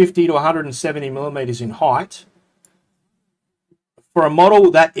 150 to 170 millimeters in height. For a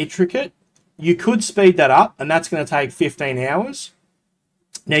model that intricate, you could speed that up, and that's going to take 15 hours.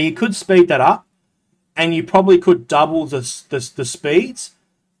 Now, you could speed that up, and you probably could double the speeds,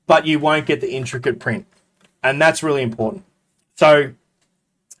 but you won't get the intricate print. And that's really important. So,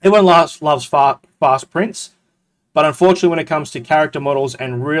 everyone loves fast prints, but unfortunately, when it comes to character models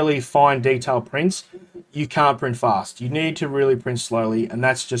and really fine detail prints, you can't print fast. You need to really print slowly, and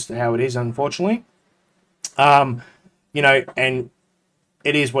that's just how it is, unfortunately. You know, and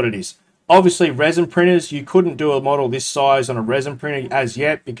it is what it is. Obviously, resin printers, you couldn't do a model this size on a resin printer as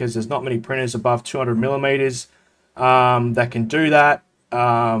yet because there's not many printers above 200 millimeters that can do that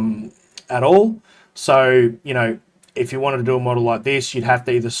at all. So, you know, if you wanted to do a model like this, you'd have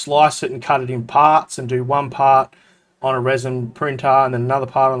to either slice it and cut it in parts and do one part on a resin printer and then another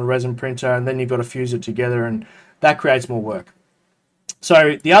part on the resin printer, and then you've got to fuse it together, and that creates more work.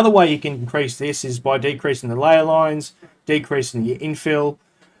 So the other way you can increase this is by decreasing the layer lines, decreasing your infill,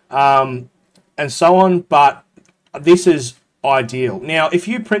 and so on, but this is ideal. Now, if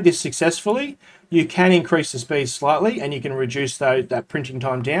you print this successfully, you can increase the speed slightly, and you can reduce that printing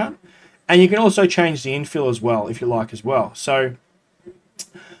time down, and you can also change the infill as well, if you like as well. So,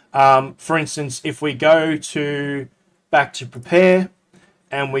 for instance, if we go back to prepare,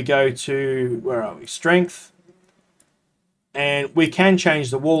 and we go to, where are we, strength, and we can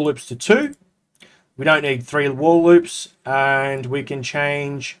change the wall loops to 2. We don't need 3 wall loops, and we can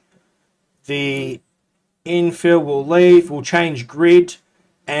change the infill. We'll change grid,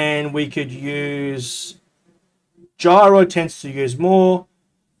 and we could use gyroid tends to use more.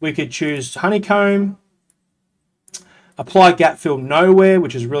 We could choose honeycomb. Apply gap fill nowhere,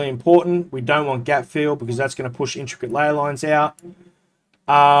 which is really important. We don't want gap fill because that's going to push intricate layer lines out.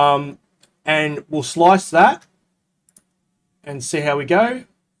 And we'll slice that. and see how we go.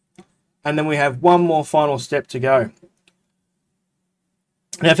 And then we have one more final step to go.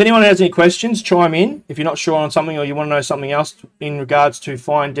 Now, if anyone has any questions, chime in. If you're not sure on something or you want to know something else in regards to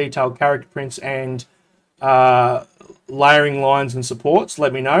fine detailed character prints and layering lines and supports,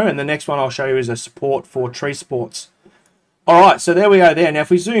 let me know. And the next one I'll show you is a support for tree supports. All right, so there we go there. Now, if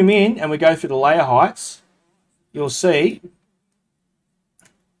we zoom in and we go through the layer heights, you'll see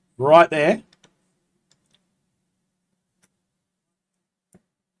right there,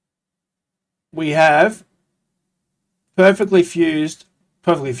 we have perfect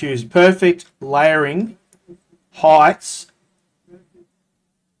layering heights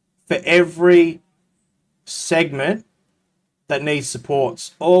for every segment that needs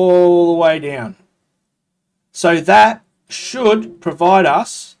supports all the way down. So that should provide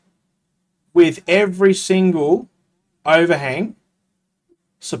us with every single overhang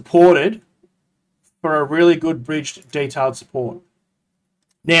supported for a really good bridged detailed support.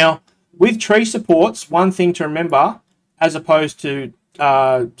 Now, with tree supports, one thing to remember, as opposed to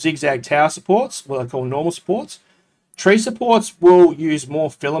zigzag tower supports, what I call normal supports, tree supports will use more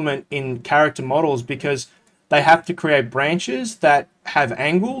filament in character models because they have to create branches that have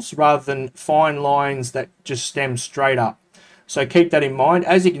angles rather than fine lines that just stem straight up. So keep that in mind.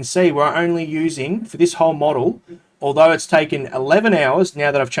 As you can see, we're only using, for this whole model, although it's taken 11 hours,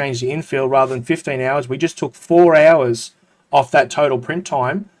 now that I've changed the infill rather than 15 hours, we just took 4 hours off that total print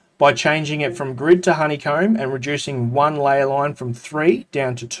time by changing it from grid to honeycomb and reducing one layer line from 3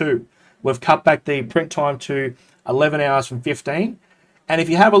 down to 2. We've cut back the print time to 11 hours from 15. And if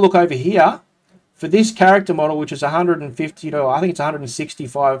you have a look over here, for this character model, which is 150 to, I think it's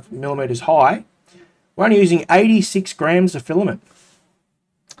 165 millimeters high, we're only using 86 grams of filament.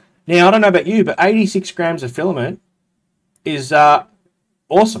 Now, I don't know about you, but 86 grams of filament is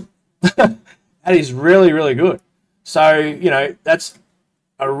awesome. That is really, really good. So, you know, that's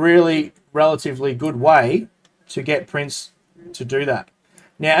a really relatively good way to get prints to do that.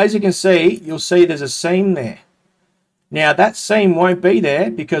 Now, as you can see, you'll see there's a seam there. Now, that seam won't be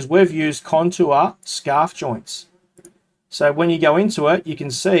there because we've used contour scarf joints. So when you go into it, you can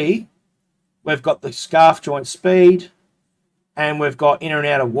see we've got the scarf joint speed and we've got inner and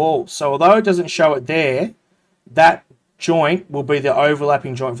outer walls. So although it doesn't show it there, that joint will be the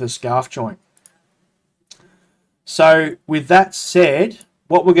overlapping joint for the scarf joint. So with that said,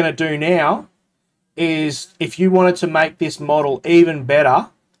 what we're going to do now is, if you wanted to make this model even better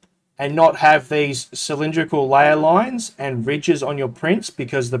and not have these cylindrical layer lines and ridges on your prints,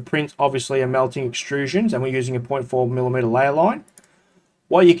 because the prints obviously are melting extrusions and we're using a 0.4 millimeter layer line,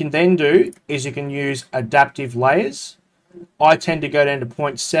 what you can then do is you can use adaptive layers. I tend to go down to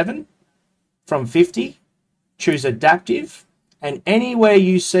 0.7 from 50, choose adaptive, and anywhere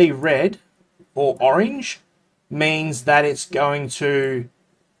you see red or orange means that it's going to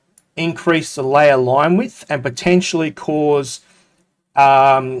increase the layer line width and potentially cause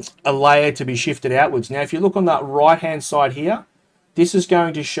a layer to be shifted outwards. Now, if you look on that right hand side here, this is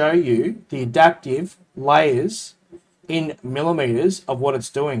going to show you the adaptive layers in millimeters of what it's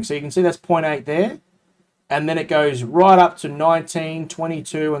doing. So you can see that's 0.8 there, and then it goes right up to 19,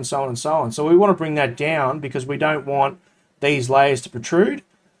 22, and so on and so on. So we want to bring that down because we don't want these layers to protrude.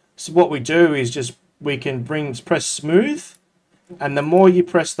 So what we do is just, we can press smooth, and the more you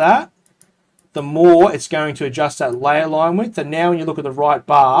press that, the more it's going to adjust that layer line width. And now when you look at the right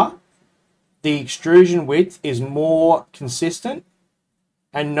bar, the extrusion width is more consistent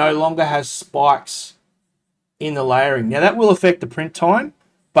and no longer has spikes in the layering. Now that will affect the print time,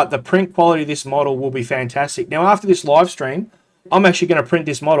 but the print quality of this model will be fantastic. Now after this live stream, I'm actually going to print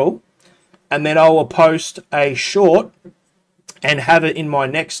this model and then I will post a short and have it in my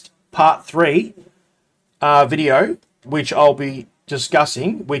next part 3 video, which I'll be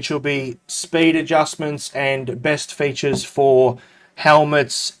discussing, which will be speed adjustments and best features for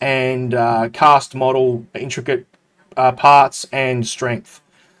helmets and cast model intricate parts and strength.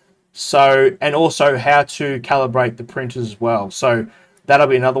 So, and also how to calibrate the printers as well. So that'll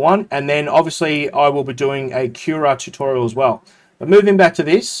be another one. And then obviously I will be doing a Cura tutorial as well. But moving back to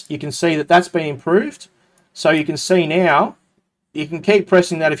this, you can see that that's been improved. So you can see now, you can keep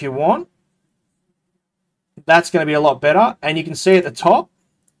pressing that if you want. That's going to be a lot better. And you can see at the top,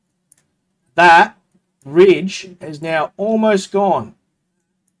 that ridge is now almost gone.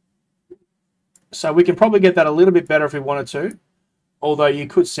 So we can probably get that a little bit better if we wanted to. Although you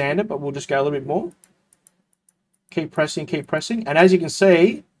could sand it, but we'll just go a little bit more. Keep pressing, keep pressing. And as you can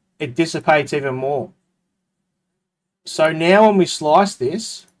see, it dissipates even more. So now when we slice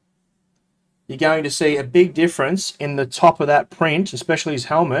this, you're going to see a big difference in the top of that print, especially his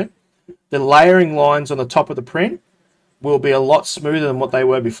helmet. The layering lines on the top of the print will be a lot smoother than what they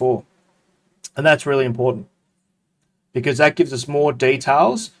were before. And that's really important because that gives us more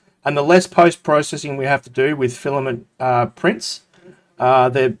details, and the less post-processing we have to do with filament prints. A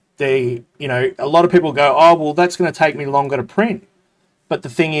lot of people go, oh, well, that's going to take me longer to print. But the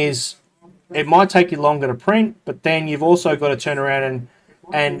thing is, it might take you longer to print, but then you've also got to turn around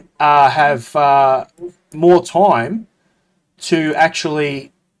and have more time to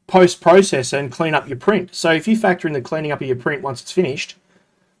actually post-process and clean up your print. So if you factor in the cleaning up of your print once it's finished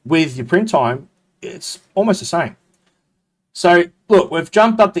with your print time, it's almost the same. So look, we've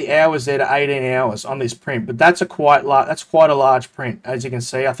jumped up the hours there to 18 hours on this print, but that's quite a large print, as you can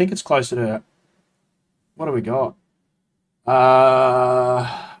see. I think it's closer to, what do we got?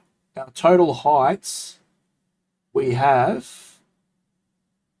 Our total heights, we have,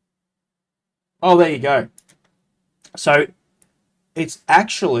 oh, there you go. So it's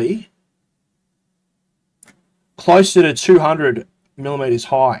actually closer to 200 millimeters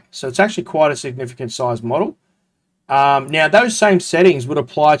high. So it's actually quite a significant size model. Now, those same settings would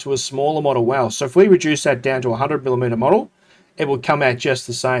apply to a smaller model well. So if we reduce that down to a 100 millimeter model, it will come out just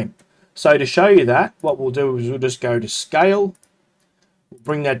the same. So to show you that, what we'll do is we'll just go to scale, we'll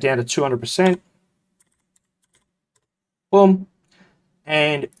bring that down to 200%, boom,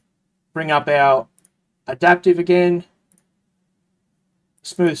 and bring up our adaptive again,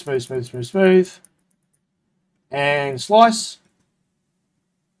 smooth, smooth, smooth, smooth, smooth, and slice.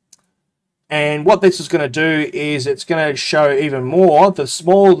 And what this is going to do is it's going to show even more. The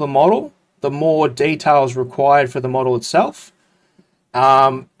smaller the model, the more details required for the model itself.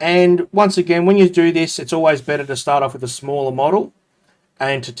 And once again, when you do this, it's always better to start off with a smaller model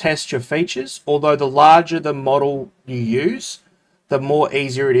and to test your features. Although the larger the model you use, the more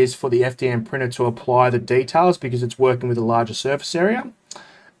easier it is for the FDM printer to apply the details because it's working with a larger surface area.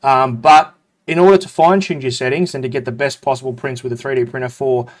 But in order to fine-tune your settings and to get the best possible prints with a 3D printer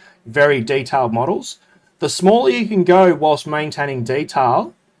for very detailed models, the smaller you can go whilst maintaining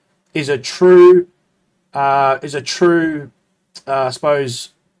detail is a true, I suppose,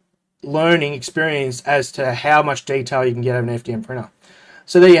 learning experience as to how much detail you can get out of an FDM printer.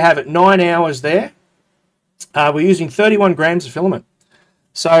 So there you have it, 9 hours there. We're using 31 grams of filament.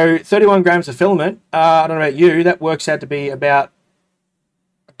 So 31 grams of filament, I don't know about you, that works out to be about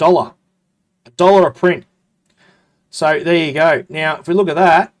 $1 a print. So there you go. Now, if we look at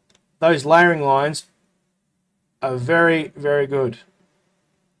that, those layering lines are very, very good.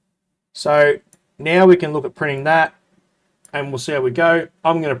 So now we can look at printing that, and we'll see how we go.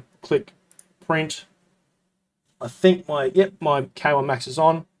 I'm going to click print. I think my K1 Max is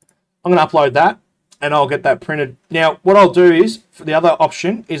on. I'm going to upload that, and I'll get that printed. Now, what I'll do is, for the other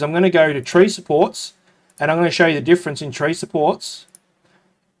option, is I'm going to go to tree supports, and I'm going to show you the difference in tree supports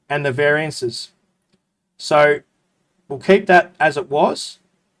and the variances. So we'll keep that as it was.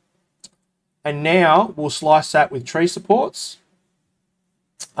 And now we'll slice that with tree supports.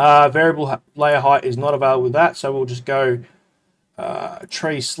 Variable layer height is not available with that. So we'll just go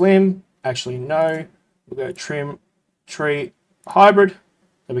tree slim. Actually, no. We'll go trim tree hybrid.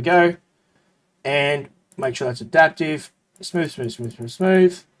 There we go. And make sure that's adaptive. Smooth, smooth, smooth, smooth,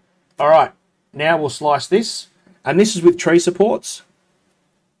 smooth. All right. Now we'll slice this. And this is with tree supports.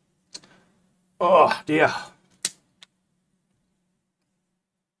 Oh, dear.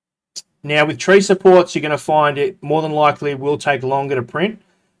 Now, with tree supports, you're going to find it more than likely will take longer to print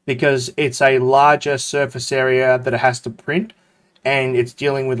because it's a larger surface area that it has to print, and it's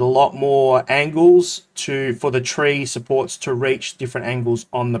dealing with a lot more angles for the tree supports to reach different angles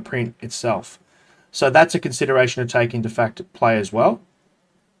on the print itself. So that's a consideration to take into play as well.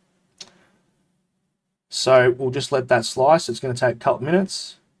 So we'll just let that slice. It's going to take a couple of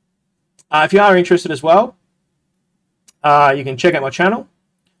minutes. If you are interested as well, you can check out my channel.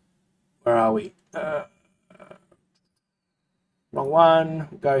 Where are we? Wrong one.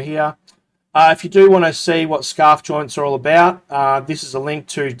 We'll go here. If you do want to see what scarf joints are all about, this is a link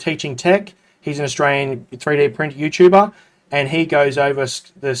to Teaching Tech. He's an Australian 3D printer YouTuber, and he goes over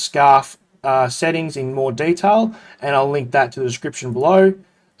the scarf settings in more detail, and I'll link that to the description below.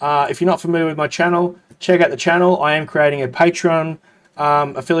 If you're not familiar with my channel, check out the channel. I am creating a Patreon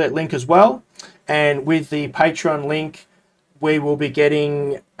affiliate link as well, and with the Patreon link, we will be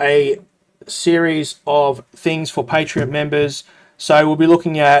getting a series of things for Patreon members. So we'll be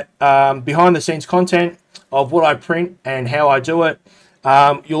looking at behind the scenes content of what I print and how I do it.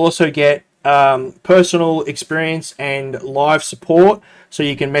 You'll also get personal experience and live support, so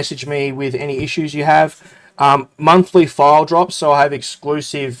you can message me with any issues you have. Monthly file drops, so I have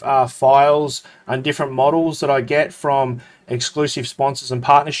exclusive files and different models that I get from exclusive sponsors and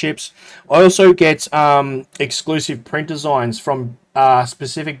partnerships. I also get exclusive print designs from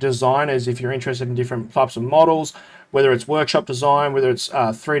specific designers if you're interested in different types of models, whether it's workshop design, whether it's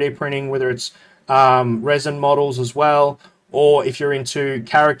 3D printing, whether it's resin models as well, or if you're into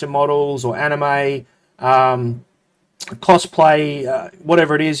character models or anime, cosplay,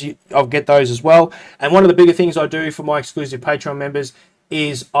 whatever it is, I'll get those as well. And one of the bigger things I do for my exclusive Patreon members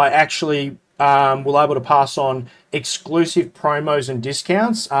is I actually will able to pass on exclusive promos and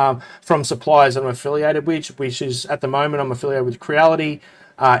discounts from suppliers that I'm affiliated with, which is at the moment I'm affiliated with Creality,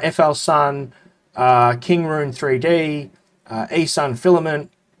 Flsun, King Rune 3D, eSun Filament,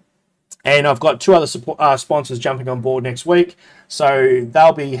 and I've got two other sponsors jumping on board next week. So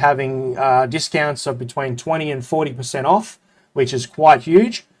they'll be having discounts of between 20 and 40% off, which is quite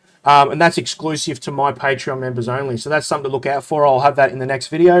huge. And that's exclusive to my Patreon members only. So that's something to look out for. I'll have that in the next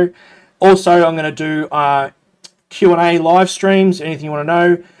video. Also, I'm going to do Q&A live streams, anything you want to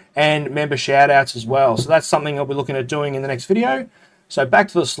know, and member shout-outs as well. So that's something I'll be looking at doing in the next video. So back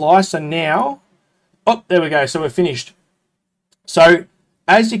to the slicer now. Oh, there we go. So we're finished. So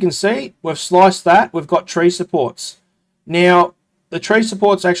as you can see, we've sliced that. We've got tree supports. Now, the tree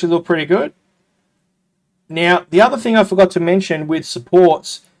supports actually look pretty good. Now, the other thing I forgot to mention with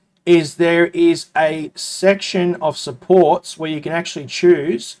supports is there is a section of supports where you can actually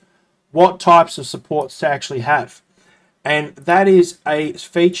choose what types of supports to actually have. And that is a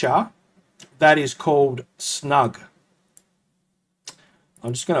feature that is called Snug.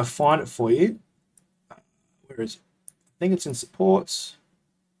 I'm just going to find it for you. Where is it? I think it's in supports.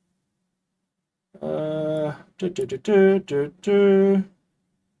 Come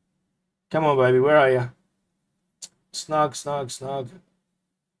on, baby, where are you? Snug, snug, snug.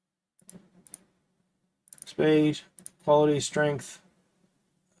 Speed, quality, strength.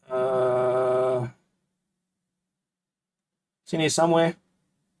 It's in here somewhere.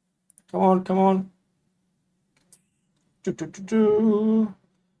 Come on, come on.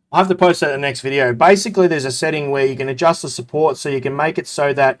 I'll have to post that in the next video. Basically, there's a setting where you can adjust the support so you can make it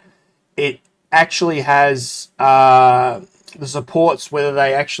so that it actually has the supports, whether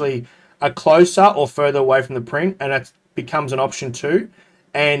they actually are closer or further away from the print, and that becomes an option too.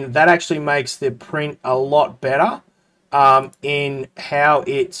 And that actually makes the print a lot better in how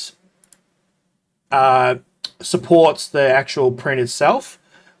it supports the actual print itself,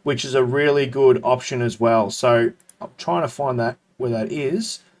 which is a really good option as well. So I'm trying to find that where that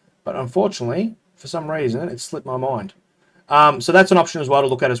is, but unfortunately, for some reason, it slipped my mind. So that's an option as well to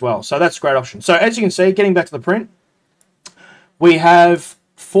look at as well. So that's a great option. So as you can see, getting back to the print, we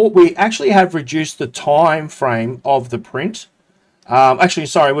actually have reduced the time frame of the print. Actually,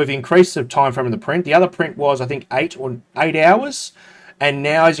 sorry, we've increased the time frame of the print. The other print was, I think, 8 hours. And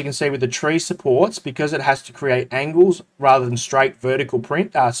now, as you can see with the tree supports, because it has to create angles rather than straight vertical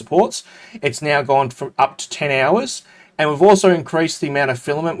print supports, it's now gone from up to 10 hours. And we've also increased the amount of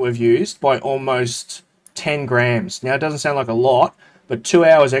filament we've used by almost 10 grams. Now, it doesn't sound like a lot, but 2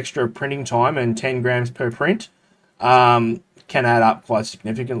 hours extra of printing time and 10 grams per print can add up quite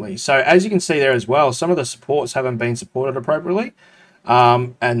significantly. So as you can see there as well, some of the supports haven't been supported appropriately.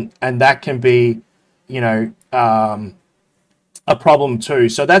 And that can be, you know, a problem too.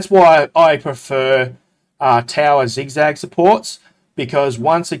 So that's why I prefer tower zigzag supports, because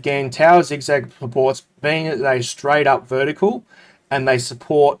once again, tower zigzag supports, being that they're straight up vertical and they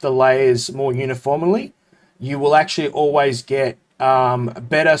support the layers more uniformly, you will actually always get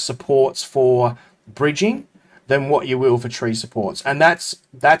better supports for bridging than what you will for tree supports. And that's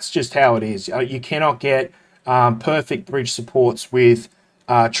just how it is. You cannot get perfect bridge supports with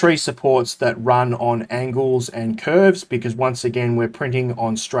tree supports that run on angles and curves, because once again, we're printing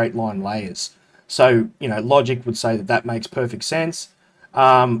on straight line layers. So, you know, logic would say that that makes perfect sense.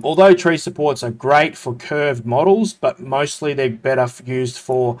 Although tree supports are great for curved models, but mostly they're better used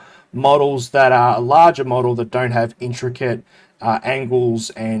for models that are a larger model that don't have intricate angles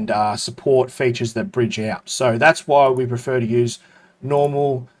and support features that bridge out. So that's why we prefer to use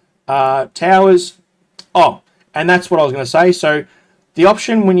normal towers. Oh, and that's what I was going to say. So the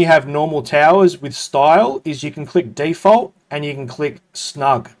option when you have normal towers with style is you can click default and you can click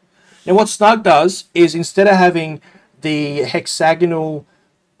snug. Now what snug does is, instead of having the hexagonal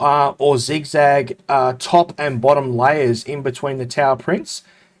or zigzag top and bottom layers in between the tower prints,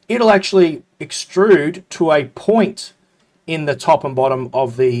 it'll actually extrude to a point in the top and bottom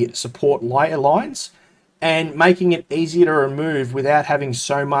of the support layer lines, and making it easier to remove without having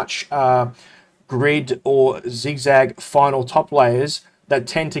so much grid or zigzag final top layers that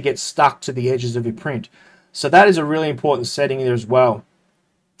tend to get stuck to the edges of your print. So that is a really important setting there as well.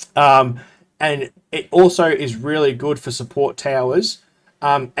 and it also is really good for support towers.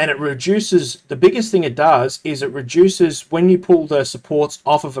 And it reduces, the biggest thing it does is it reduces when you pull the supports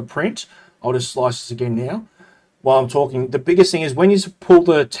off of a print. I'll just slice this again now while I'm talking. The biggest thing is when you pull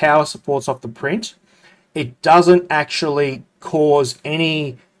the tower supports off the print, it doesn't actually cause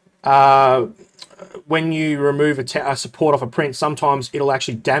any, when you remove a support off a print, sometimes it'll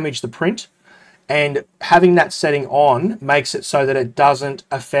actually damage the print. And having that setting on makes it so that it doesn't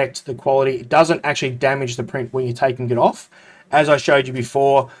affect the quality. It doesn't actually damage the print when you're taking it off. As I showed you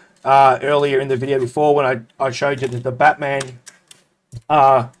before, earlier in the video before, when I showed you the Batman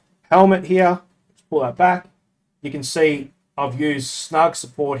helmet here. Let's pull that back. You can see I've used snug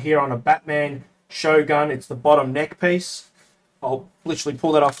support here on a Batman Shogun. It's the bottom neck piece. I'll literally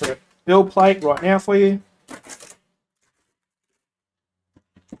pull that off the build plate right now for you.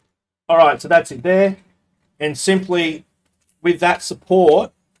 All right, so that's it there. And simply with that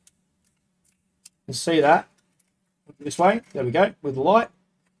support, you can see that this way. There we go. With the light,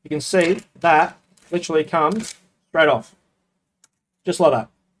 you can see that literally comes straight off, just like that.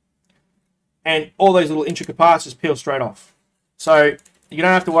 And all those little intricate parts just peel straight off. So you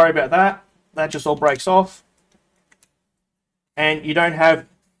don't have to worry about that. That just all breaks off. And you don't have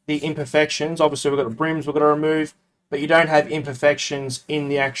the imperfections. Obviously, we've got the brims we've got to remove, but you don't have imperfections in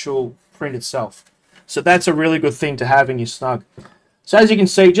the actual print itself. So that's a really good thing to have in your snug. So as you can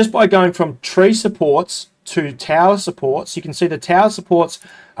see, just by going from tree supports to tower supports, you can see the tower supports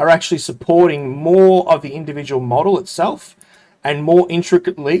are actually supporting more of the individual model itself and more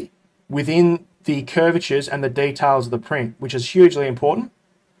intricately within the curvatures and the details of the print, which is hugely important.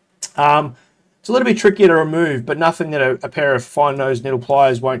 It's a little bit trickier to remove, but nothing that a pair of fine-nosed needle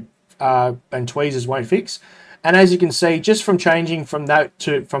pliers won't and tweezers won't fix. And as you can see, just from changing from that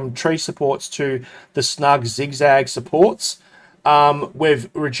from tree supports to the snug zigzag supports, we've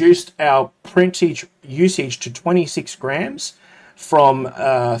reduced our printage usage to 26 grams from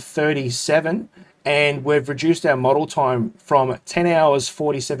 37, and we've reduced our model time from 10 hours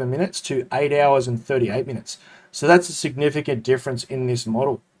 47 minutes to 8 hours and 38 minutes. So that's a significant difference in this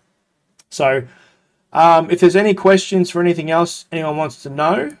model. So if there's any questions for anything else anyone wants to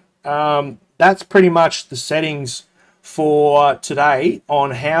know, that's pretty much the settings for today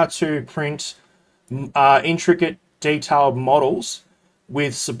on how to print intricate detailed models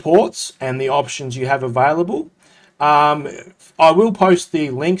with supports and the options you have available. I will post the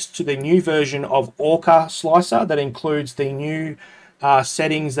links to the new version of Orca Slicer that includes the new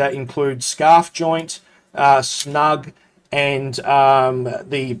settings that include scarf joint, snug, and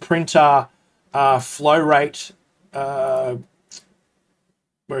the printer flow rate. Where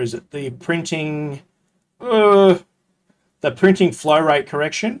is it? The printing flow rate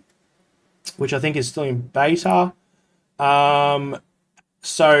correction, which I think is still in beta.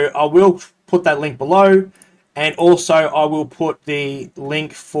 So I will put that link below, and also I will put the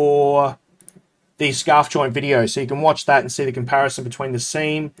link for the scarf joint video, so you can watch that and see the comparison between the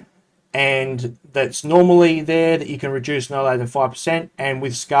seam and that's normally there that you can reduce no lower than 5%, and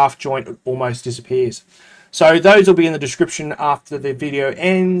with scarf joint it almost disappears. So those will be in the description after the video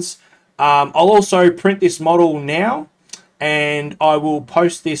ends. I'll also print this model now, and I will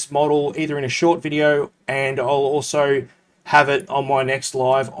post this model either in a short video, and I'll also have it on my next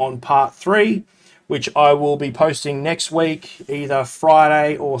live on part 3, which I will be posting next week, either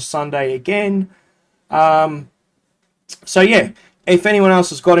Friday or Sunday again. So yeah, if anyone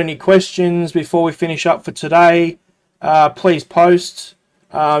else has got any questions before we finish up for today, please post.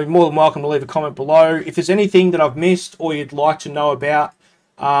 You're more than welcome to leave a comment below. If there's anything that I've missed or you'd like to know about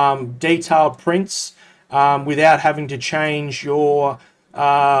detailed prints without having to change your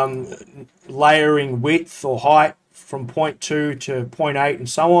layering width or height from 0.2 to 0.8 and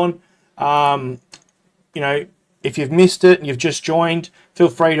so on, you know, if you've missed it and you've just joined, feel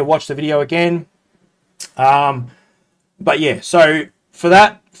free to watch the video again. But yeah, so for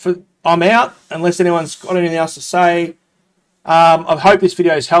that, I'm out unless anyone's got anything else to say. I hope this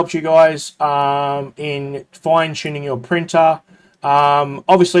video has helped you guys in fine-tuning your printer.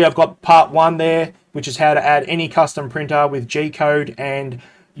 Obviously, I've got part 1 there, which is how to add any custom printer with G-code and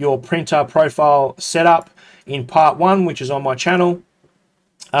your printer profile setup in part 1, which is on my channel.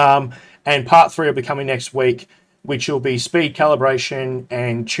 And part 3 will be coming next week, which will be speed calibration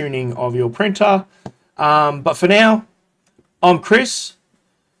and tuning of your printer. But for now, I'm Chris.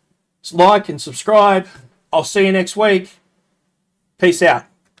 Like and subscribe. I'll see you next week. Peace out.